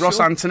 So, Ross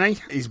Anthony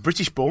is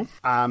British born.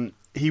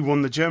 He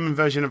won the German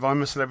version of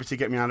I'm a Celebrity,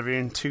 Get Me Out of Here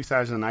in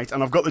 2008.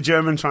 And I've got the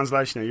German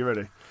translation. Are you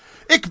ready?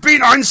 Ich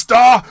bin ein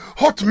Star,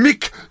 hot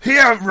mich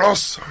hier,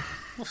 Ross.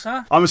 What's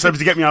that? I'm a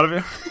Celebrity, Get Me Out of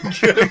Here.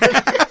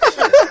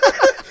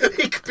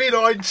 Ich bin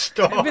ein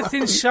Star.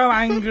 Everything's so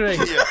angry.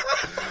 Yeah.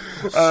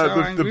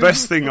 The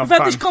best thing I've had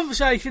found. this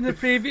conversation in the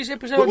previous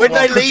episode. But when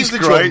they leave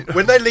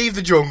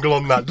the jungle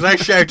on that, do they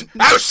shout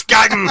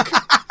Ausgang?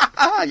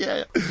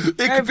 Yeah.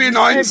 Ich bin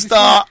ein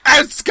Star,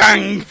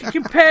 Ausgang. You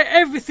compare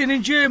everything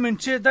in German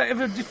to that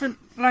of a different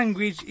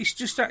language. It's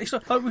just that. It's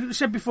like we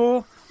said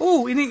before.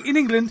 Oh, in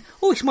England.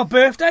 Oh, it's my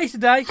birthday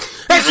today.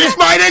 Es ist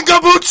mein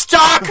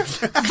Geburtstag.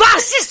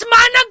 Was ist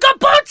mein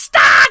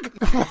Geburtstag?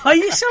 Why are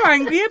you so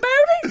angry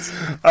about it?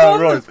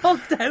 Right.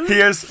 Down.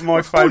 Here's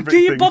my favourite do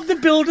you thing. Bob the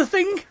Builder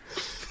thing?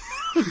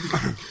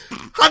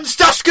 Hans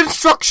das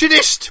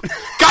Constructionist.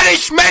 Kann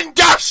ich mend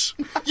das?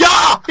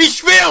 Ja,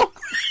 ich will.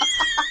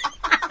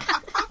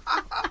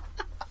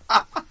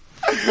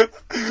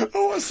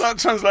 What's that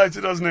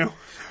translated as, Neil?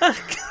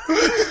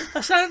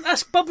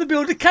 That's Bob the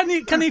Builder. Can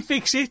he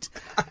fix it?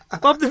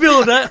 Bob the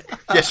Builder.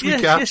 Yes, we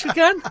can. Yes, we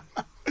can.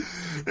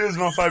 Here's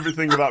my favourite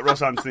thing about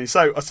Ross Anthony.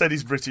 So, I said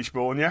he's British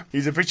born, yeah?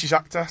 He's a British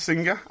actor,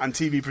 singer, and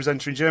TV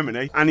presenter in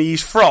Germany, and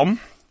he's from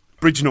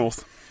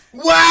Bridgnorth.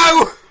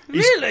 Wow!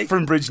 Really?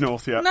 From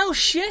Bridgnorth, yeah. No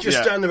shit.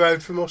 Just down the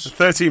road from us.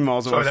 13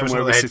 miles away from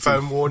where we're sitting.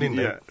 Headphone warning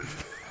there. Yeah.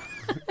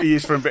 He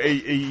is from.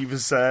 He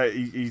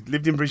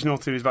lived in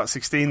Bridgnorth till he was about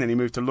 16. Then he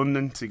moved to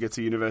London to get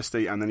to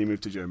university, and then he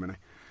moved to Germany,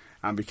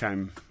 and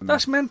became.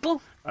 That's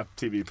mental. A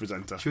TV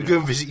presenter. Should we go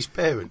and visit his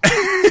parents?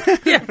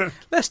 Yeah,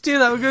 let's do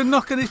that. We're going to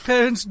knock on his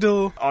parents'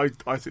 door. I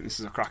think this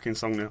is a cracking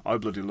song now. I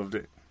bloody loved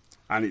it,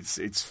 and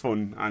it's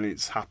fun and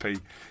it's happy,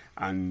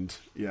 and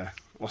yeah,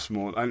 what's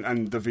more,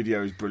 and the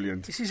video is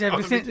brilliant. This is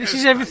everything. This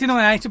is everything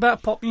I hate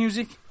about pop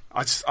music.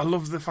 I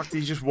love the fact that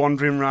he's just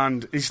wandering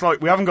around. It's like,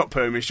 we haven't got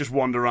permits, just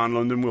wander around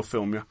London, we'll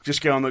film you.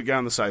 Just get on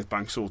the South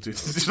Bank, sorted.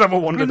 Just have a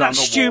wander in down that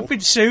the stupid wall.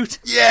 suit.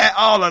 Yeah,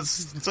 that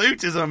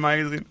suit is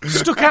amazing.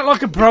 Stuck out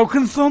like a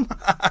broken thumb.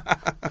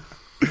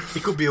 He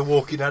could be a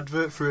walking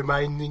advert for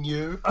Remain in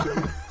Europe.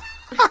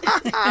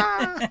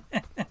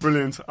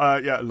 Brilliant.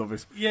 Yeah, I love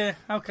it. Yeah,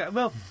 okay.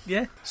 Well,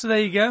 yeah. So there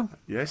you go.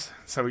 Yes.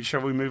 So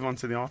shall we move on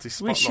to the artist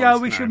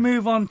spotlight? We should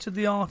move on to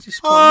the artist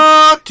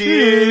spotlight.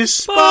 Artist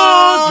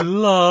spotlight.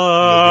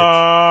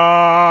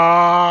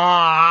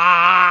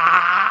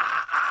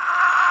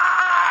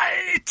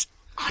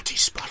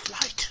 Artist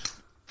spotlight.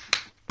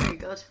 Very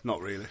good. Not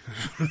really.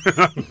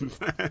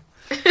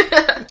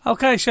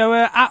 Okay, so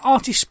at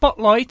Artist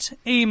Spotlight,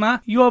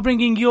 Ema, you are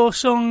bringing your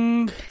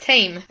song...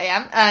 Tame, I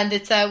am, and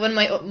it's one of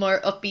my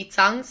more upbeat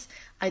songs.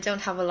 I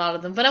don't have a lot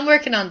of them, but I'm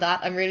working on that.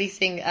 I'm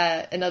releasing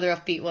another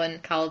upbeat one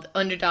called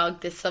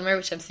Underdog this summer,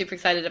 which I'm super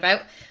excited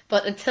about.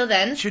 But until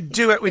then... You should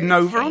duet with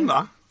Nova on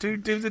that. Do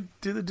the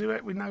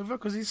duet with Nova,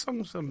 because his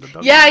song's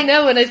Underdog. Yeah, I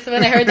know. When I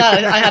heard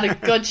that, I had a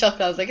good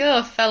chuckle. I was like,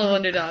 oh, fellow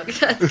Underdog.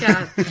 That's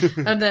gas.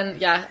 And then,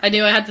 yeah, I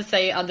knew I had to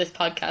say it on this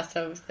podcast,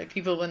 so I was like,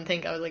 people wouldn't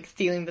think I was like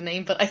stealing the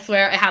name, but I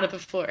swear I had it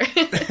before.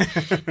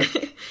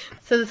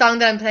 So the song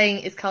that I'm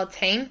playing is called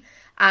Tame.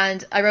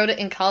 And I wrote it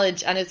in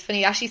college, and it's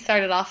funny, it actually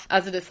started off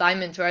as an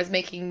assignment where I was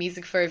making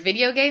music for a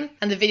video game,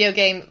 and the video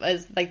game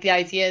was, like, the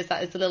idea is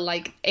that it's a little,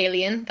 like,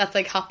 alien that's,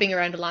 like, hopping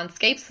around a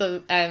landscape,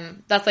 so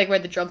that's, like, where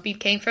the drum beat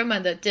came from,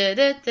 and the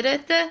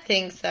da-da-da-da-da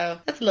thing, so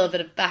that's a little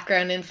bit of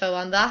background info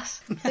on that.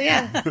 So,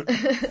 yeah,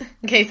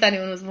 in case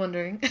anyone was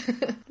wondering.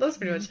 That's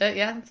pretty much it,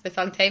 yeah, it's my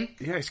song Tame.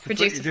 Yeah, it's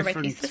produced completely it for my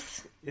different.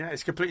 thesis. Yeah,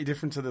 it's completely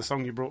different to the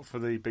song you brought for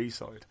the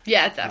B-side.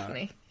 Yeah,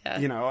 definitely. Yeah.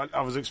 You know,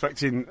 I was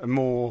expecting a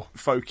more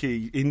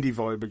folky indie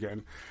vibe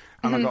again.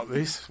 And I got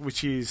this,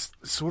 which is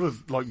sort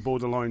of like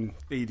borderline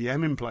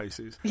EDM in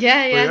places.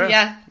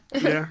 Yeah.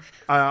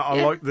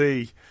 I like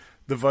the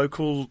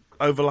vocal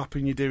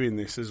overlapping you do in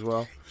this as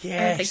well.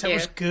 Yes, that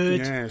was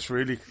good. Yeah, it's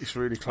really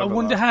clever. I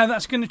wonder how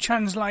that's going to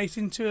translate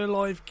into a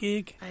live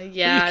gig.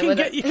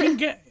 You can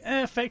get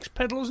effects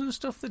pedals and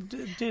stuff that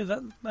do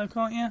that, though,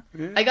 can't you?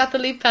 Yeah. I got the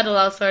loop pedal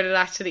all sorted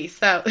actually.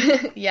 So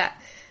yeah.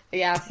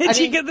 Did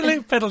you get the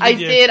loop pedal? I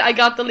did. I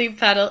got the loop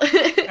pedal.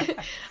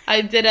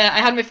 I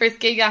had my first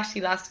gig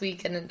actually last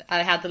week, and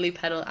I had the loop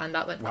pedal, and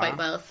that went quite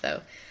well.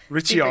 So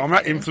Richie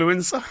Armour,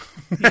 influencer.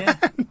 Yeah,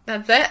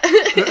 that's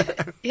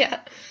it.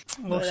 Yeah.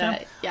 Awesome.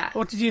 Yeah.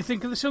 What did you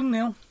think of the song,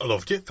 Neil? I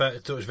loved it. I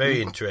thought it was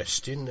very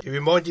interesting. It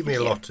reminded me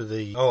a lot of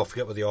the... I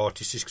forget what the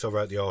artist is because I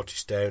wrote the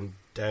artist down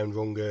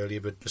wrong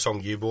earlier, but the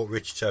song you bought,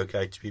 Rich, It's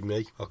Okay to Be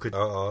Me. I could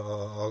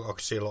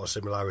see a lot of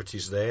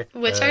similarities there.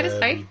 Which artist,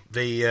 sorry?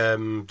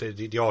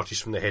 The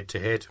artist from the Head to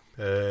Head.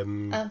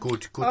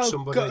 Good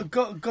somebody.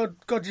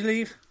 God You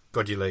Leave.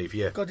 God You Leave,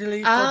 yeah. God You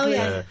Leave.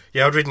 Yeah,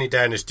 I'd written it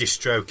down as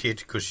Distro Kid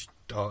because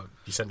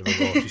you sent them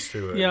a artist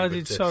through. Yeah, I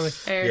did. Sorry.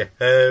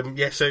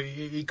 So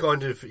he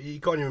kind of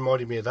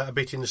reminded me of that a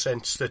bit in the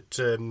sense that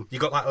you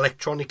got that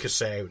electronica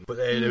sound, but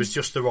there was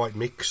just the right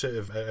mix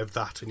of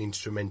that and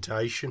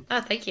instrumentation.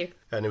 Oh, thank you.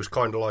 And it was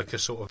kind of like a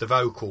sort of the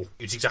vocal.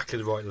 It's exactly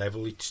the right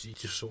level. It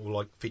just sort of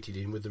like fitted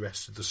in with the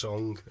rest of the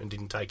song and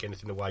didn't take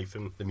anything away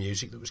from the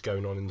music that was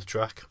going on in the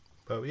track.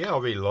 But yeah, I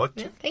really liked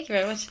it. Thank you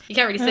very much. You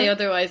can't really say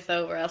otherwise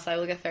though, or else I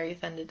will get very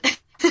offended.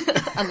 No,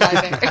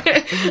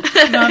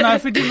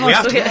 if we didn't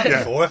like we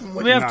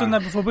have done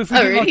that before. But if we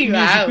didn't like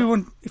your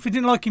music, if we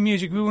didn't like your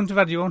music, we wouldn't have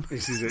had you on.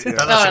 This is it. Yeah.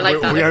 I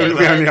like that. We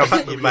only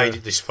have you made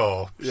it this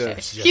far. Yeah.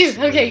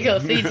 Phew, okay,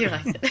 cool. So you do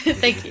like it.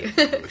 Thank you.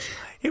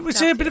 It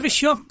was a bit of a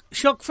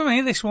shock for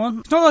me, this one.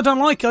 It's not that I don't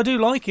like it, I do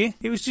like it.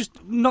 It was just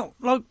not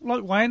like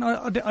Wayne.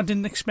 I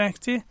didn't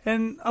expect it.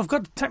 And I've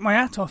got to take my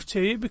hat off to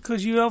you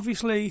because you're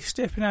obviously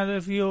stepping out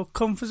of your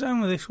comfort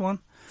zone with this one.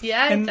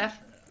 Yeah, definitely.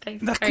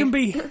 That can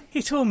be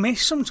hit or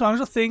miss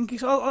sometimes, I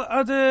think. I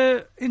had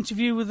an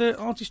interview with an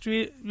artist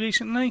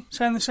recently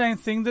saying the same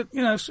thing, that,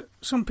 you know,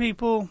 some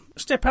people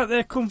step out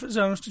their comfort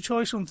zones to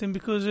try something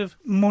because of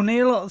money.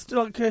 A lot of,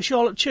 like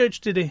Charlotte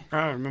Church did it.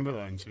 I remember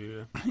that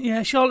interview.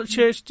 Yeah, Charlotte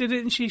Church did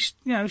it, and she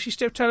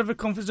stepped out of her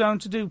comfort zone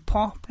to do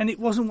pop, and it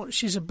wasn't what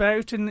she's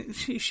about, and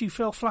she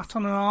fell flat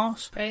on her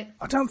arse. Right.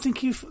 I don't think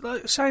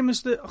same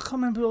as I can't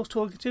remember who I was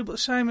talking to, but the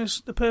same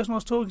as the person I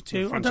was talking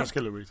to. Francesca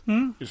Louise.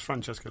 It was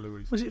Francesca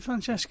Louise. Was it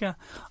Francesca?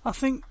 I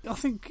think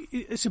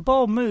it's a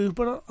bold move,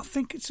 but I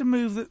think it's a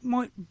move that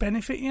might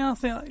benefit you. I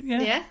think,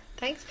 yeah.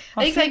 Thanks.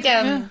 I think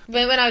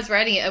when I was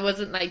writing it, I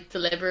wasn't like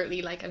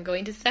deliberately like I'm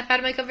going to step out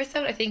of my comfort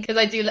zone. I think because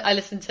I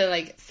listen to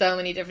like so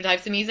many different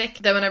types of music.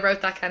 Then when I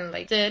wrote that kind of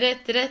like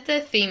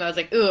theme, I was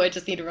like, ooh, I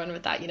just need to run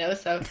with that, you know.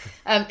 So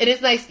it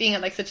is nice being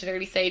at like such an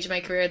early stage of my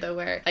career though,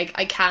 where like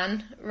I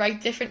can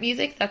write different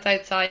music that's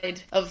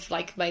outside of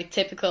like my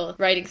typical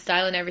writing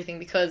style and everything.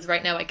 Because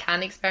right now I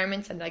can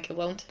experiment and like it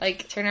won't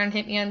like turn around and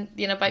hit me and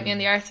bite me on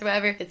the arse or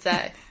whatever. It's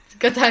a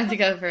good time to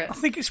go for it. I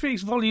think it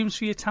speaks volumes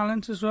for your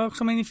talent as well.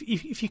 Because I mean,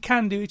 if you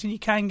can do it and you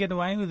can get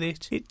away with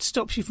it, it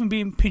stops you from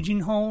being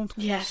pigeonholed.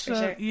 Yeah, for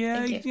sure.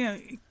 Yeah,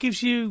 it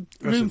gives you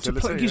room to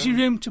play. Gives you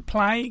room to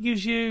play. It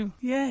gives you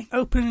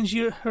opens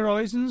your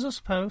horizons, I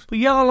suppose. But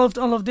yeah, I loved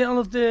it. I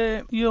loved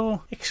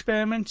your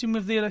experimenting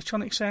with the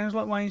electronic sounds,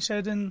 like Wayne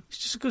said, and it's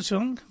just a good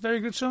song.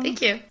 Very good song.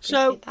 Thank you.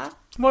 So,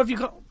 what have you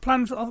got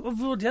planned for?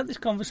 I've already had this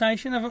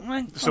conversation, haven't we?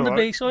 On the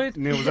B-side.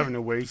 Neil was having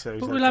a wee, so...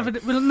 But we'll have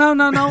it... No.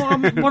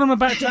 What I'm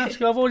about to ask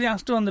you, I've already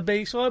asked her on the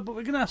B-side, but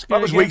we're going to ask her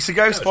That was weeks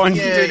ago, it's fine.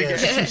 You did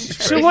it again.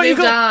 So what you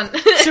got...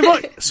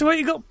 So what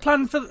you got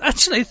planned for...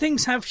 Actually,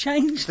 things have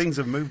changed. Things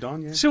have moved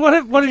on, yeah. So what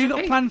have you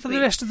got planned for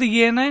the rest of the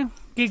year now?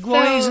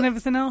 Gig-wise and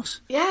everything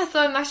else? Yeah,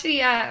 so I'm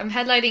actually I'm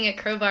headlining at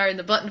Crowbar in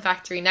the Button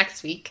Factory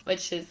next week,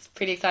 which is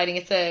pretty exciting.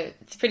 It's a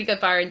pretty good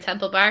bar in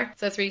Temple Bar,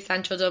 so it's really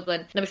central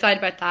Dublin, and I'm excited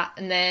about that.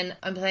 And then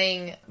I'm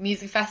playing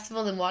music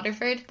festival in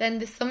Waterford then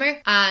this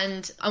summer,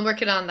 and I'm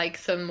working on like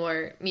some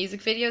more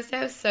music videos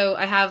now. So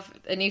I have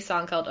a new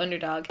song called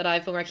Underdog that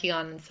I've been working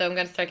on, so I'm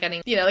going to start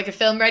getting like a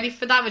film ready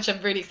for that, which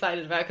I'm really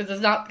excited about, because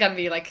it's not going to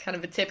be like kind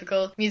of a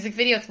typical music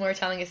video. It's more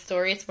telling a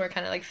story. It's more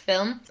kind of like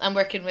film. I'm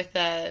working with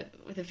a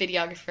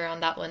videographer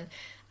on that one,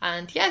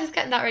 and just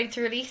getting that ready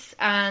to release.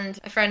 And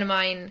a friend of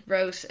mine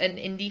wrote an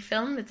indie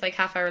film. It's like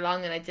half hour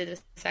long, and I did a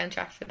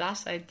soundtrack for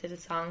that. I did a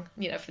song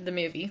for the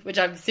movie, which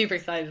I'm super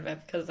excited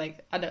about, because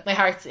like I know my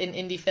heart's in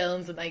indie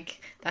films and like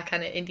that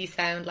kind of indie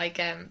sound, like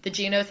the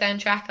Juno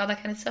soundtrack, all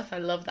that kind of stuff. I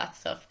love that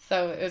stuff,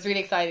 so it was really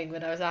exciting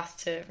when I was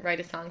asked to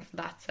write a song for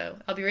that. So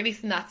I'll be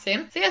releasing that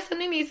soon. So some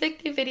new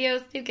music, new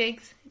videos, new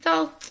gigs. It's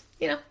all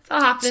it's all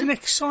happening. It's an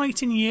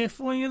exciting year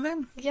for you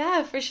then.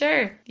 Yeah, for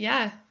sure.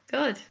 Yeah.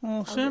 Good.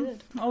 Awesome.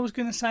 Good. I was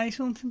going to say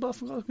something, but I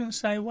forgot I was going to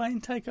say.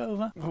 Wayne, take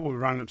over. Well, we're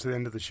rounding up to the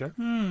end of the show.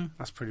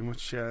 That's pretty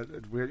much.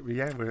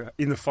 We're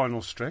in the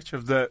final stretch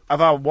of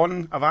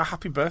our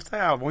happy birthday,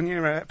 our 1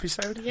 year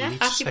episode. Yeah,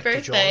 happy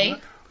birthday.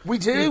 We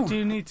do. We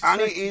do need to and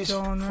select it is the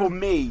genre. for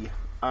me,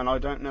 and I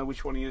don't know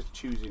which one he is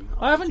choosing.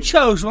 I haven't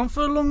chose one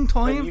for a long Then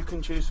time. you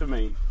can choose for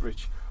me,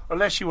 Rich.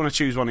 Unless you want to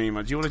choose one,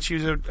 Emma. Do you want to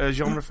choose a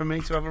genre for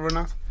me to have a run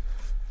at?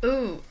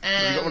 Ooh.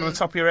 Have you got one on the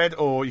top of your head,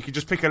 or you could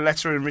just pick a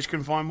letter and Rich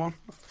can find one?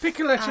 Pick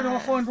a letter and I'll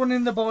find one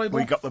in the Bible.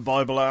 We got the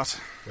Bible out.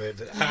 Our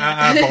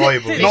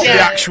Bible. Not the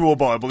actual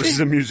Bible, this is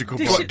a musical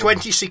Bible.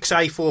 26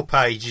 A4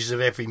 pages of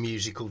every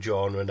musical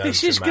genre.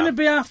 This is going to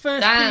be our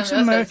first piece of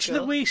that merch sounds that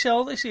cool. we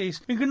sell. This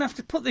is. We're going to have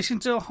to put this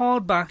into a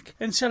hardback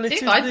and sell it See,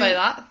 to I'd buy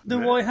that. the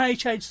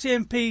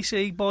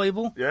YHHTMPC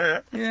Bible.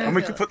 Yeah. And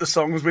we could put the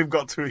songs we've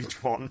got to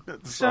each one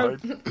at the So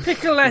side.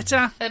 pick a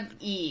letter.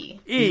 E.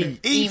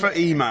 E for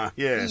Ema,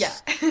 yes.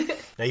 Yeah.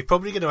 Now, you're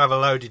probably going to have a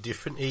load of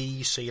different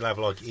E's, so you'll have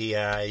like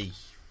EA,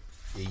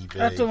 EB.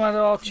 That doesn't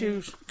matter, I'll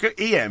choose.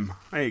 EM,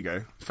 there you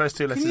go. First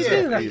two letters. Can you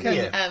do that, EM. can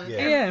you?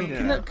 Yeah.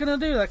 EM, can I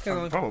do that, can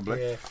I?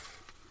 Probably. Yeah.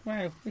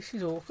 Wow, this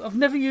is awful. I've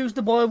never used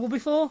the Bible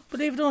before,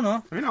 believe it or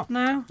not. Have you not?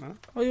 No.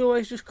 I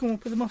always just come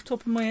up with them off the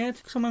top of my head,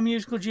 because I'm a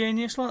musical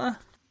genius like that.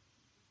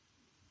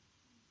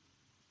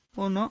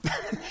 Or not.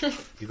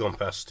 You've gone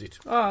past it.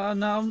 Oh,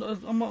 no,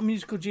 I'm not a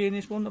musical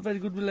genius, but I'm not very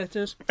good with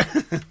letters.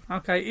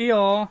 Okay,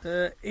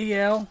 ER,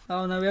 EL.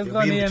 Oh, no, we haven't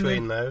You'll got be in EM.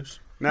 between those.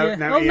 No, Yeah.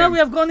 no, Oh, EM. no, we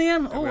have gone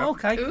EM. Oh, have.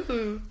 okay.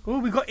 Ooh. Oh,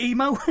 we got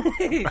emo.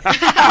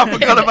 I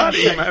forgot about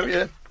emo,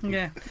 yeah.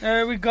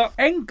 Yeah. We've got...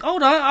 Hold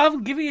on, I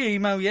haven't given you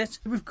emo yet.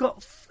 We've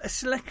got a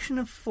selection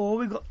of 4.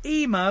 We've got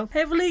emo,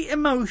 heavily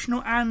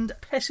emotional and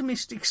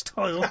pessimistic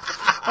style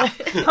of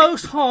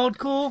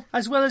post-hardcore,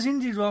 as well as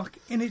indie rock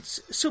in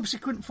its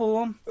subsequent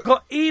form. We've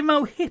got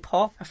emo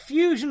hip-hop, a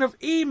fusion of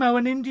emo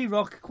and indie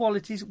rock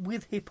qualities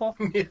with hip-hop.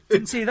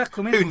 Didn't see that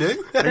coming. Who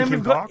knew? Then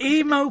we've got Park.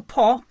 emo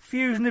pop,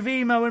 fusion of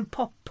emo and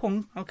pop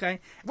punk. Okay.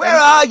 Where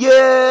are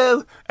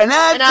you? And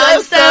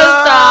I'm so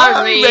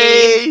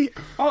sorry.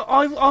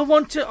 I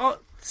want to...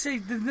 see,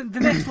 the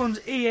next one's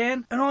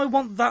EN, and I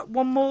want that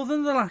one more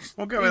than the last.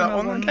 We'll go with that emo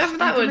one then. Go for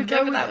that I'm gonna one,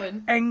 go for that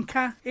one.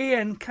 Enka,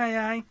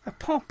 ENKA, a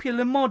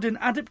popular modern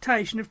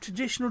adaptation of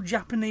traditional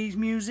Japanese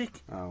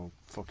music. Oh,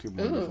 fucking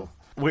wonderful.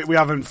 We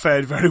haven't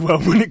fared very well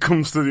when it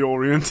comes to the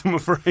Orient, I'm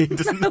afraid.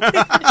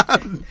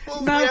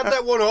 Well, No. we had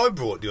that one I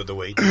brought the other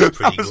week. It was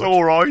pretty That's good.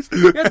 all right.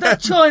 Yeah,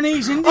 that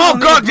Chinese indie Oh, one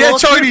God, that yeah,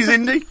 brought- Chinese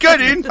indie.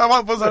 Get in.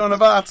 What was that on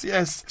about?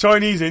 Yes.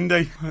 Chinese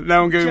indie.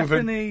 Now I'm going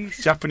Japanese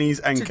for Japanese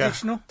Enka.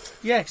 traditional.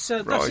 Yes,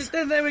 so that's Right. it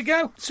then. There we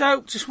go.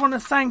 So, just want to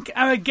thank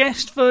our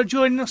guest for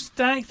joining us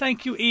today.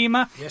 Thank you,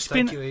 Ema. Yes, It's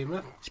thank been- you,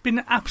 Emma. It's been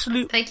an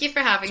absolute... Thank you for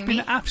having It's been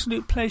me. an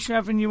absolute pleasure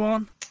having you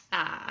on.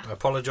 Ah. I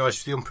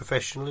apologise for the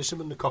unprofessionalism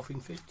and the coughing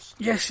fits.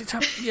 Yes,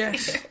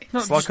 yes.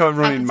 Not It's like a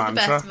running happens to the best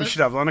mantra. of We us.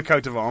 should have on a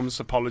coat of arms.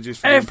 Apologies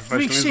for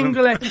every unprofessionalism.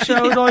 single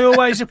episode. I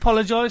always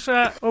apologise for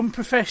our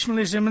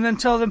unprofessionalism, and then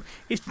tell them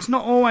it's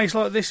not always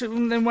like this.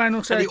 And then Wayne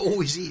will say, And it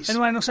always is. and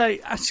Wayne will say,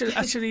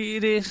 actually,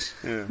 it is.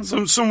 Yeah.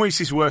 Some weeks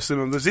is worse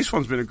than others. This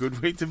one's been a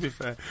good week, to be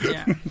fair.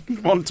 Yeah.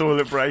 One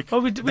toilet break.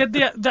 Well, we had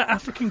that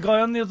African guy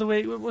on the other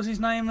week. What was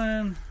his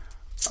name?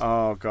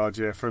 Oh, God,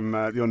 yeah, from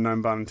the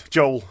Unknown Band.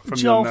 Joel from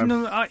Joel. the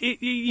Unknown.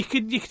 You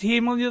could hear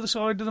him on the other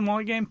side of the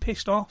mic getting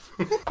pissed off.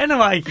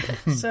 Anyway,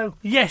 so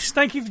yes,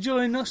 thank you for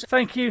joining us.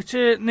 Thank you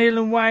to Neil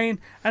and Wayne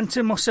and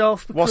to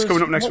myself. What's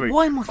coming up next week?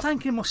 Why am I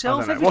thanking I myself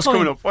don't know. every What's time?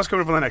 coming up? What's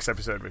coming up on the next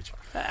episode, Rich?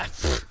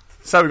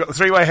 So we've got the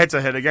three-way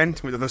head-to-head again.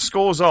 The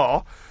scores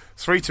are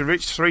 3 to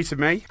Rich, 3 to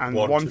me, and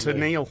 1 to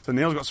Neil. So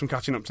Neil's got some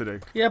catching up to do.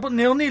 Yeah, but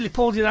Neil nearly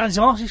pulled your hands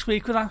off this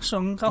week with that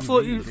song. I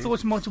thought you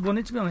might have won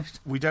it, to be honest.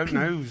 We don't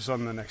know who's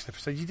on the next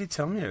episode. You did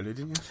tell me earlier,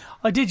 didn't you?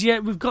 I did, yeah.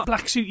 We've got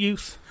Black Suit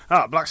Youth.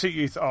 Black Suit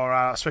Youth are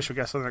our special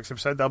guests on the next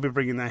episode. They'll be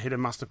bringing their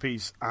hidden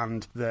masterpiece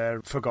and their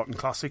forgotten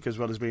classic, as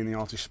well as being the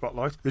artist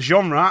spotlight. The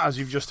genre, as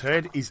you've just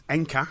heard, is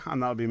Enka,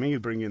 and that'll be me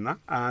bringing that.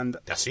 And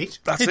that's it.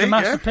 That's Hidden it.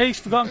 Masterpiece,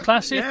 Forgotten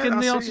Classic, Yeah, and the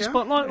that's it, artist yeah.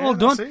 spotlight. Yeah, All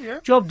that's done. it, yeah.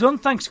 Job done.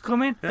 Thanks for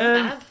coming.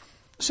 Yeah.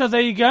 So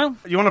there you go.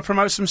 You want to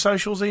promote some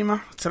socials,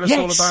 Ema? Tell us Yes.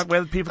 all about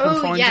where people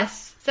can find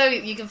yes. So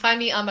you can find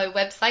me on my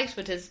website,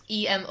 which is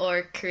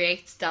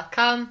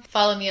emrcreates.com.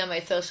 Follow me on my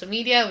social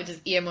media, which is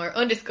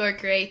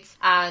emr_creates,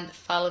 and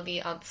follow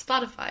me on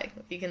Spotify.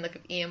 You can look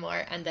up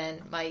EMR, and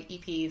then my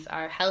EPs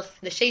are Health,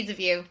 The Shades of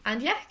You.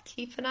 And yeah,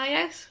 keep an eye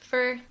out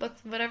for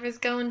whatever's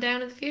going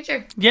down in the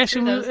future. Yes, Who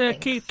and knows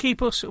things.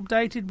 keep us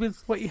updated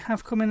with what you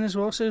have coming as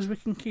well, so as we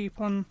can keep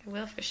on I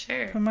will, for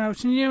sure.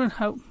 promoting you, and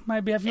hope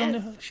maybe have you on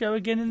the show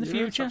again in the Yes,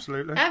 future.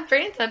 absolutely. Yeah,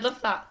 brilliant. I'd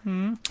love that.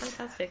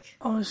 Fantastic.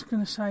 I was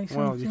going to say something.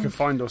 Well, you can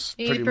find find us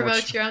You pretty promote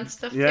much. your own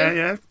stuff. Yeah, too?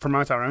 yeah,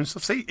 promote our own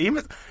stuff. See,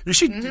 Ema, you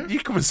should you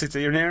come and sit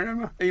here,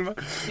 Ema.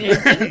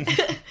 Yeah.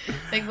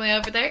 Make my way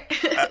over there.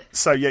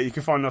 So yeah, you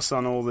can find us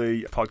on all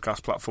the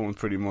podcast platforms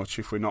pretty much.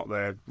 If we're not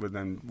there, well,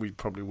 then we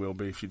probably will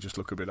be if you just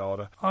look a bit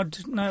harder.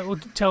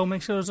 Tell me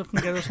so as I can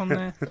get us on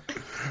there.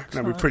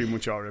 No, we pretty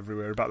much are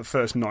everywhere. About the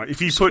first night.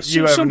 If you put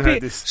you haven't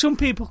heard this, some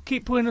people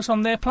keep putting us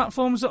on their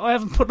platforms that I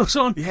haven't put us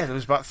on. Yeah, there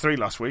was about 3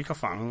 last week. I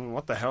found,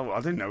 what the hell? I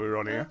didn't know we were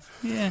on here.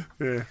 Yeah.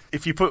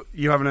 If you put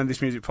you haven't heard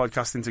this music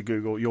podcast into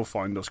Google, you'll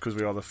find us because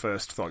we are the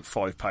first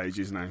 5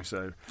 pages now.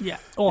 So yeah,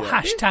 or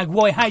hashtag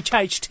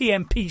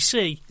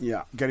YHHTMPC.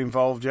 Yeah, get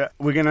involved. Yeah,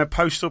 we're going to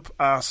post up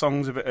our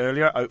songs a bit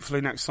earlier,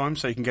 hopefully next time,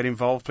 so you can get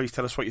involved. Please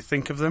tell us what you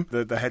think of them.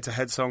 The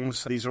head-to-head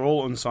songs. These are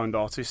all unsigned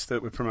artists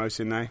that we're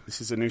promoting now. This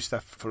is a new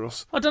step for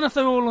us. I don't know if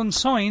they're all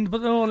unsigned,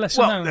 but they're all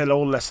lesser known. They're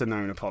all lesser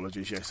known.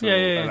 Apologies, yes.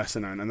 They're lesser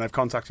known, and they've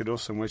contacted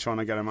us, and we're trying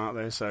to get them out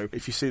there. So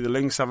if you see the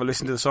links, have a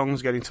listen to the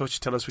songs, get in touch,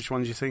 tell us which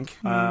ones you think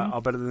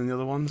are better than the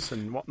other ones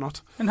and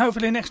whatnot. And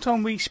hopefully next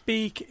time we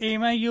speak,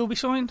 Ema, you'll be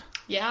signed.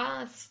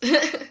 Yes.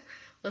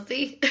 We'll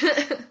see.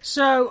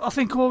 So I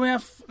think all we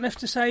have left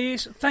to say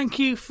is thank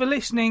you for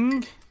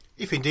listening.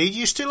 If indeed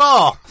you still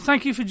are.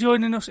 Thank you for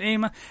joining us,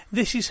 Ema.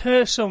 This is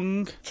her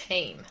song.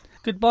 Tame.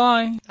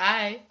 Goodbye.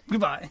 Bye.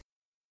 Goodbye.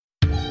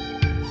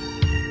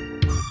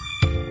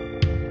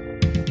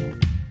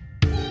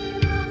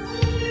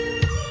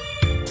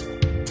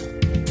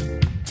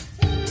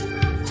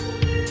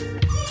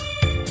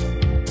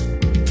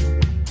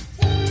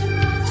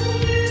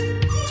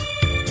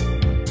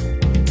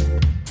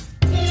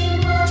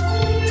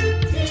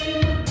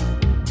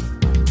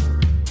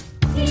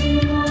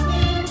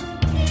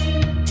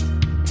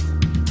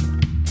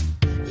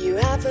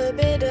 A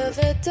bit of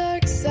a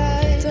dark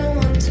side, don't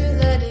want to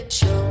let it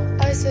show.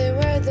 I say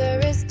where there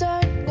is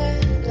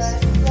darkness,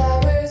 let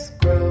flowers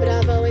grow. But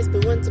I've always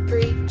been one to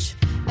preach,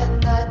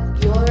 and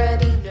that you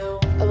already know.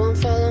 I won't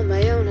follow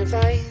my own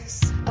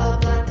advice, I'll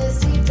plant the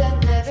seeds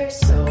and never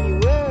sow. You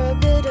were a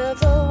bit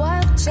of a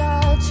wild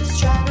child, just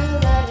trying to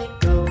let it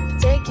go.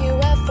 Take you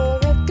out for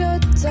a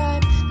good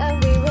time,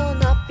 and we will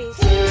not be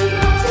tamed.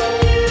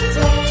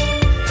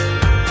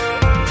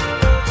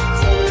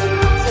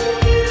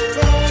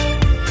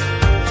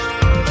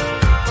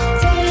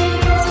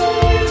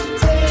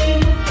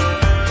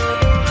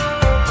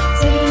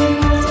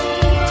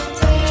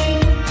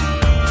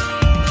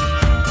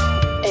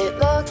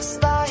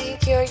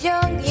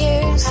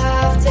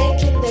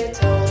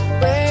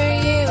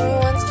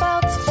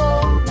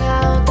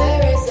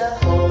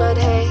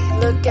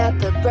 At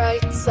the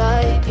bright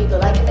side, people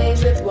like an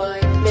age with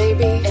wine.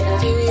 Maybe in a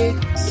few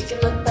years you can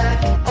look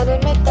back and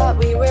admit that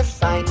we were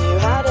fine. You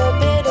had a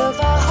bit of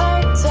a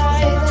hard time,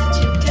 say that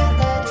you can't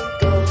let it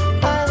go.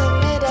 I'll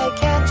admit I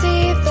can't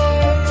either,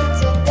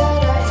 pretend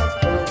that I have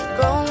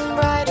grown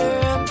brighter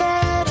and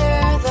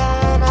better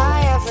than I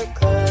ever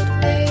could.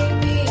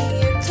 Maybe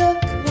you took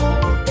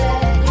more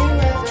than you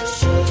ever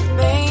should.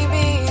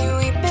 Maybe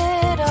we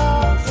bit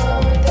off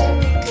more than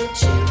we could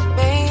chew.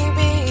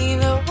 Maybe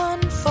the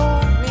one for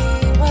me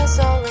was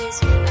always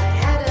you. I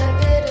had a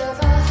bit of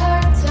a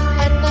hard time,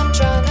 and I'm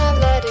trying to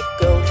let it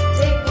go.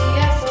 Take me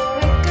out for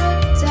a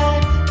good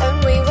time, and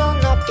we will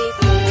not be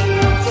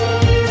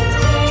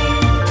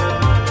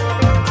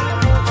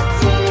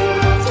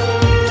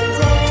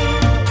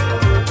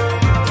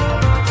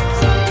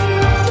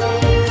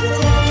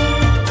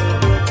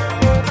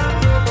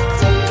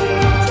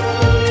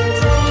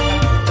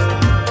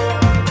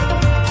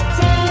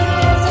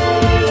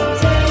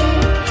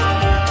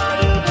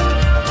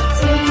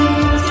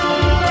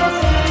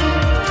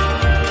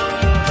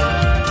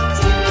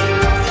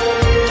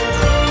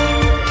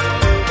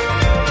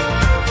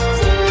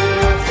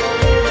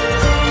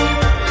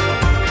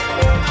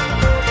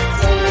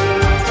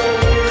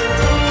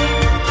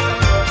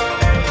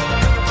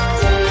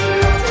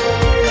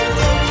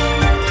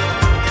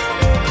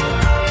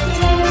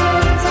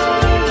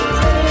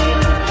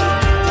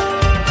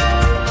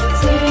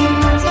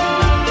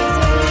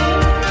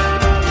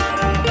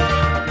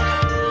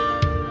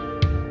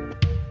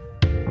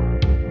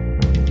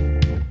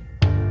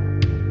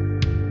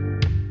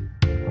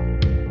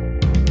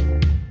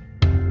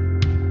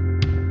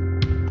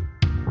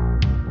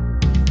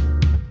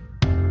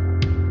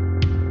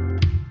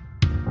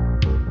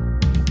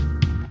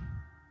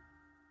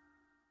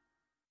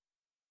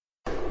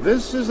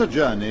This is a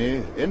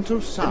journey into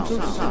sound.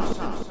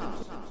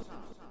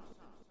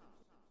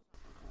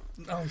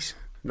 Nice.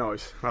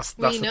 Nice. That's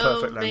We the know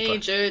perfect length.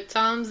 Major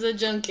Tom's a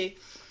junkie.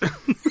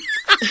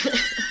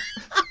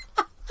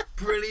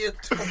 Brilliant.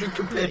 I've been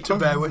compared to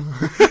Bowie.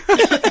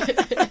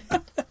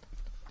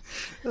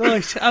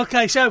 Right,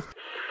 okay, so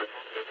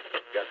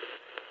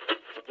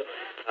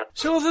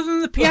other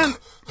than the piano...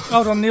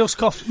 Hold on, Neil's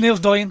coughed. Neil's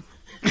dying.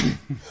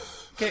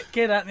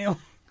 Get out, Neil.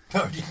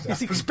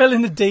 He's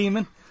expelling the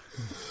demon.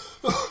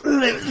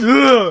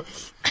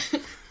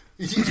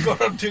 He's gone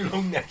on too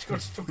long now. It's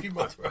got stuck in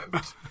my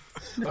throat.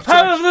 The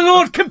power of the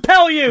Lord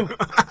compel you!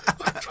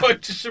 I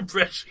tried to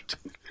suppress it.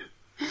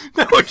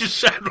 Now I just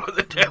sound like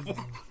the devil.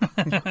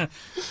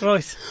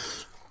 Right.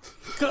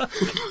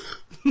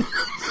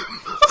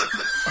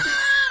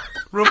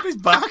 Rub his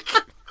back.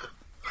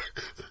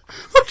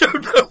 I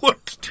don't know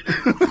what to do.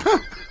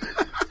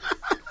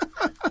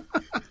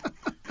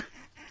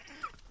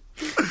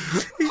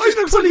 He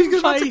looks like he's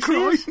about to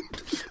cry.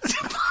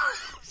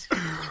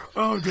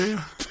 Oh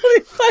dear.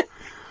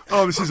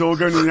 Oh, this is all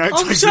going in the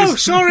outtakes. I'm so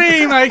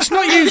sorry, mate. It's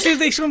not usually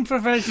this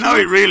unprofessional. No,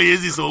 it really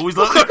is. It's always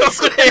like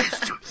this.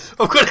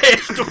 I've got hair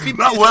stuck in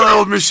that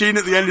well-oiled machine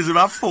at the end is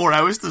about 4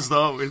 hours to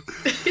start with.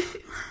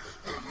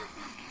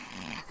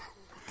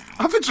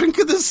 Have a drink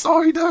of the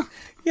cider.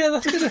 Yeah,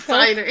 that's going to help.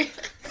 Cider.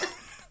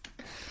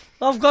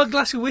 I've got a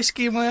glass of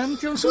whiskey in my hand.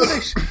 Do you want some of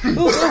this?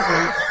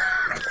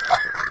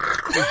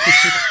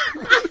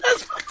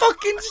 That's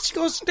fucking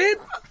disgusting.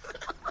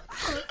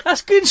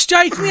 That's going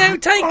straight in the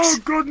outtakes. Oh,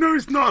 God, no,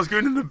 it's not. It's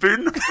going in the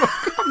bin.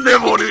 I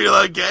never want to hear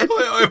that again.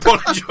 I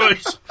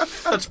apologise.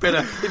 That's better.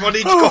 If I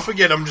need to cough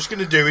again, I'm just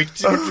going to do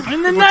it.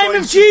 In the name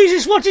of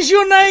Jesus, what is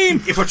your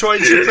name? If I try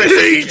and suppress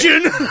it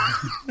again.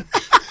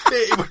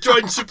 If I try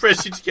and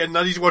suppress it again,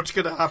 that is what's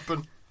going to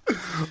happen.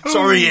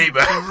 Sorry,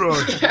 Eva.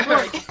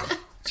 Right.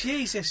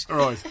 Jesus. All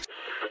right.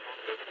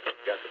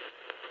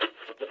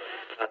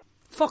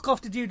 Fuck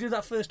off, did you do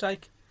that first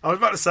take? I was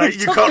about to say,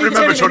 you can't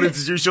remember trying to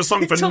introduce your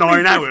song for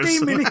 9 hours.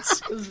 15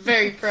 minutes. It was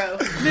very pro.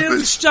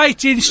 Neil,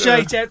 straight in,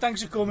 straight out.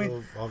 Thanks for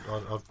coming.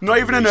 Not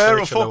even an air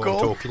or fuck all.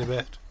 Talking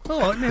about.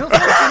 All right, Neil.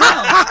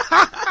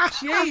 Fucking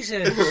hell.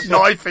 Jesus.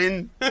 Knife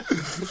in.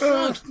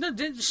 Oh, no,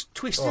 just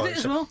twisted it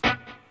as well.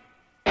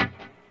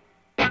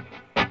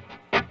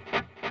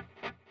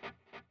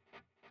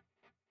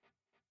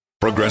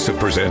 Progressive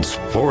presents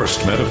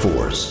Forced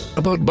Metaphors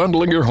about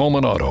bundling your home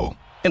and auto.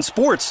 In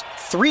sports,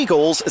 3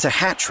 goals is a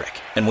hat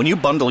trick. And when you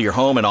bundle your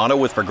home and auto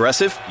with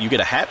Progressive, you get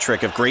a hat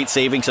trick of great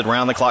savings and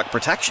round-the-clock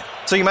protection.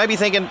 So you might be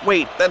thinking,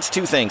 wait, that's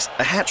 2 things.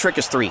 A hat trick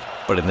is 3.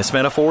 But in this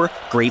metaphor,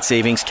 great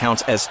savings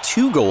counts as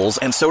 2 goals,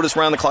 and so does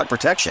round-the-clock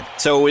protection.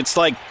 So it's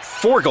like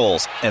 4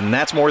 goals, and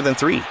that's more than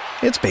 3.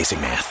 It's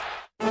basic math.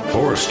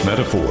 Forced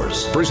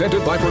Metaphors,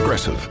 presented by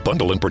Progressive.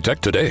 Bundle and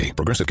protect today.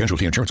 Progressive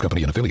Casualty Insurance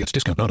Company and affiliates.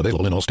 Discount not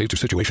available in all states or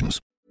situations.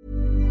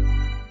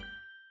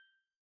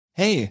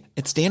 Hey,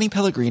 it's Danny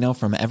Pellegrino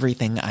from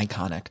Everything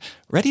Iconic.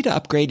 Ready to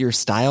upgrade your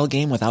style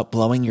game without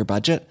blowing your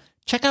budget?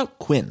 Check out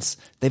Quince.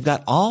 They've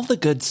got all the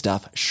good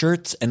stuff,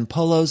 shirts and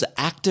polos,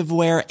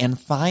 activewear, and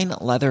fine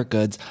leather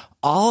goods,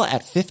 all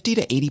at 50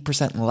 to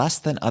 80% less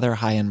than other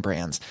high-end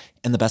brands.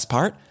 And the best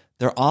part?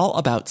 They're all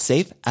about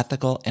safe,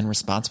 ethical, and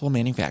responsible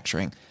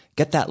manufacturing.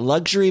 Get that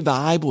luxury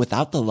vibe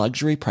without the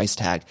luxury price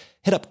tag.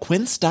 Hit up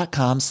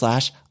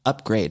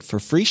quince.com/upgrade for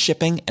free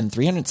shipping and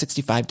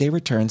 365-day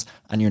returns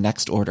on your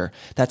next order.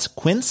 That's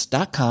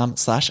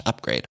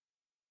quince.com/upgrade.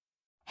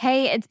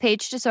 Hey, it's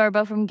Paige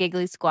DeSorbo from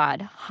Giggly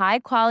Squad. High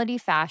quality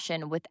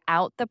fashion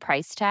without the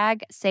price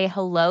tag. Say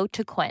hello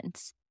to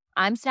Quince.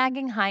 I'm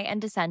snagging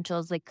high-end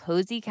essentials like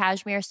cozy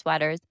cashmere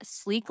sweaters,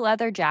 sleek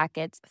leather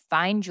jackets,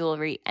 fine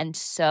jewelry, and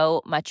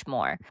so much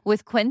more.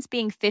 With Quince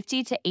being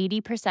 50 to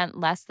 80%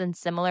 less than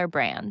similar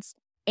brands.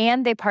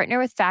 And they partner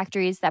with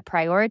factories that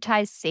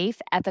prioritize safe,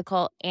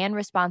 ethical, and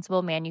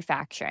responsible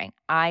manufacturing.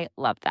 I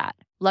love that.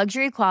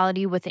 Luxury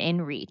quality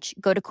within reach.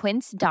 Go to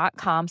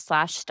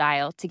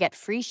quince.com/style to get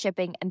free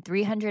shipping and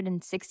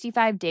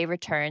 365-day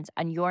returns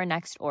on your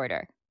next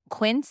order.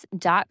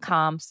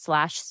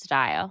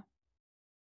 Quince.com/style.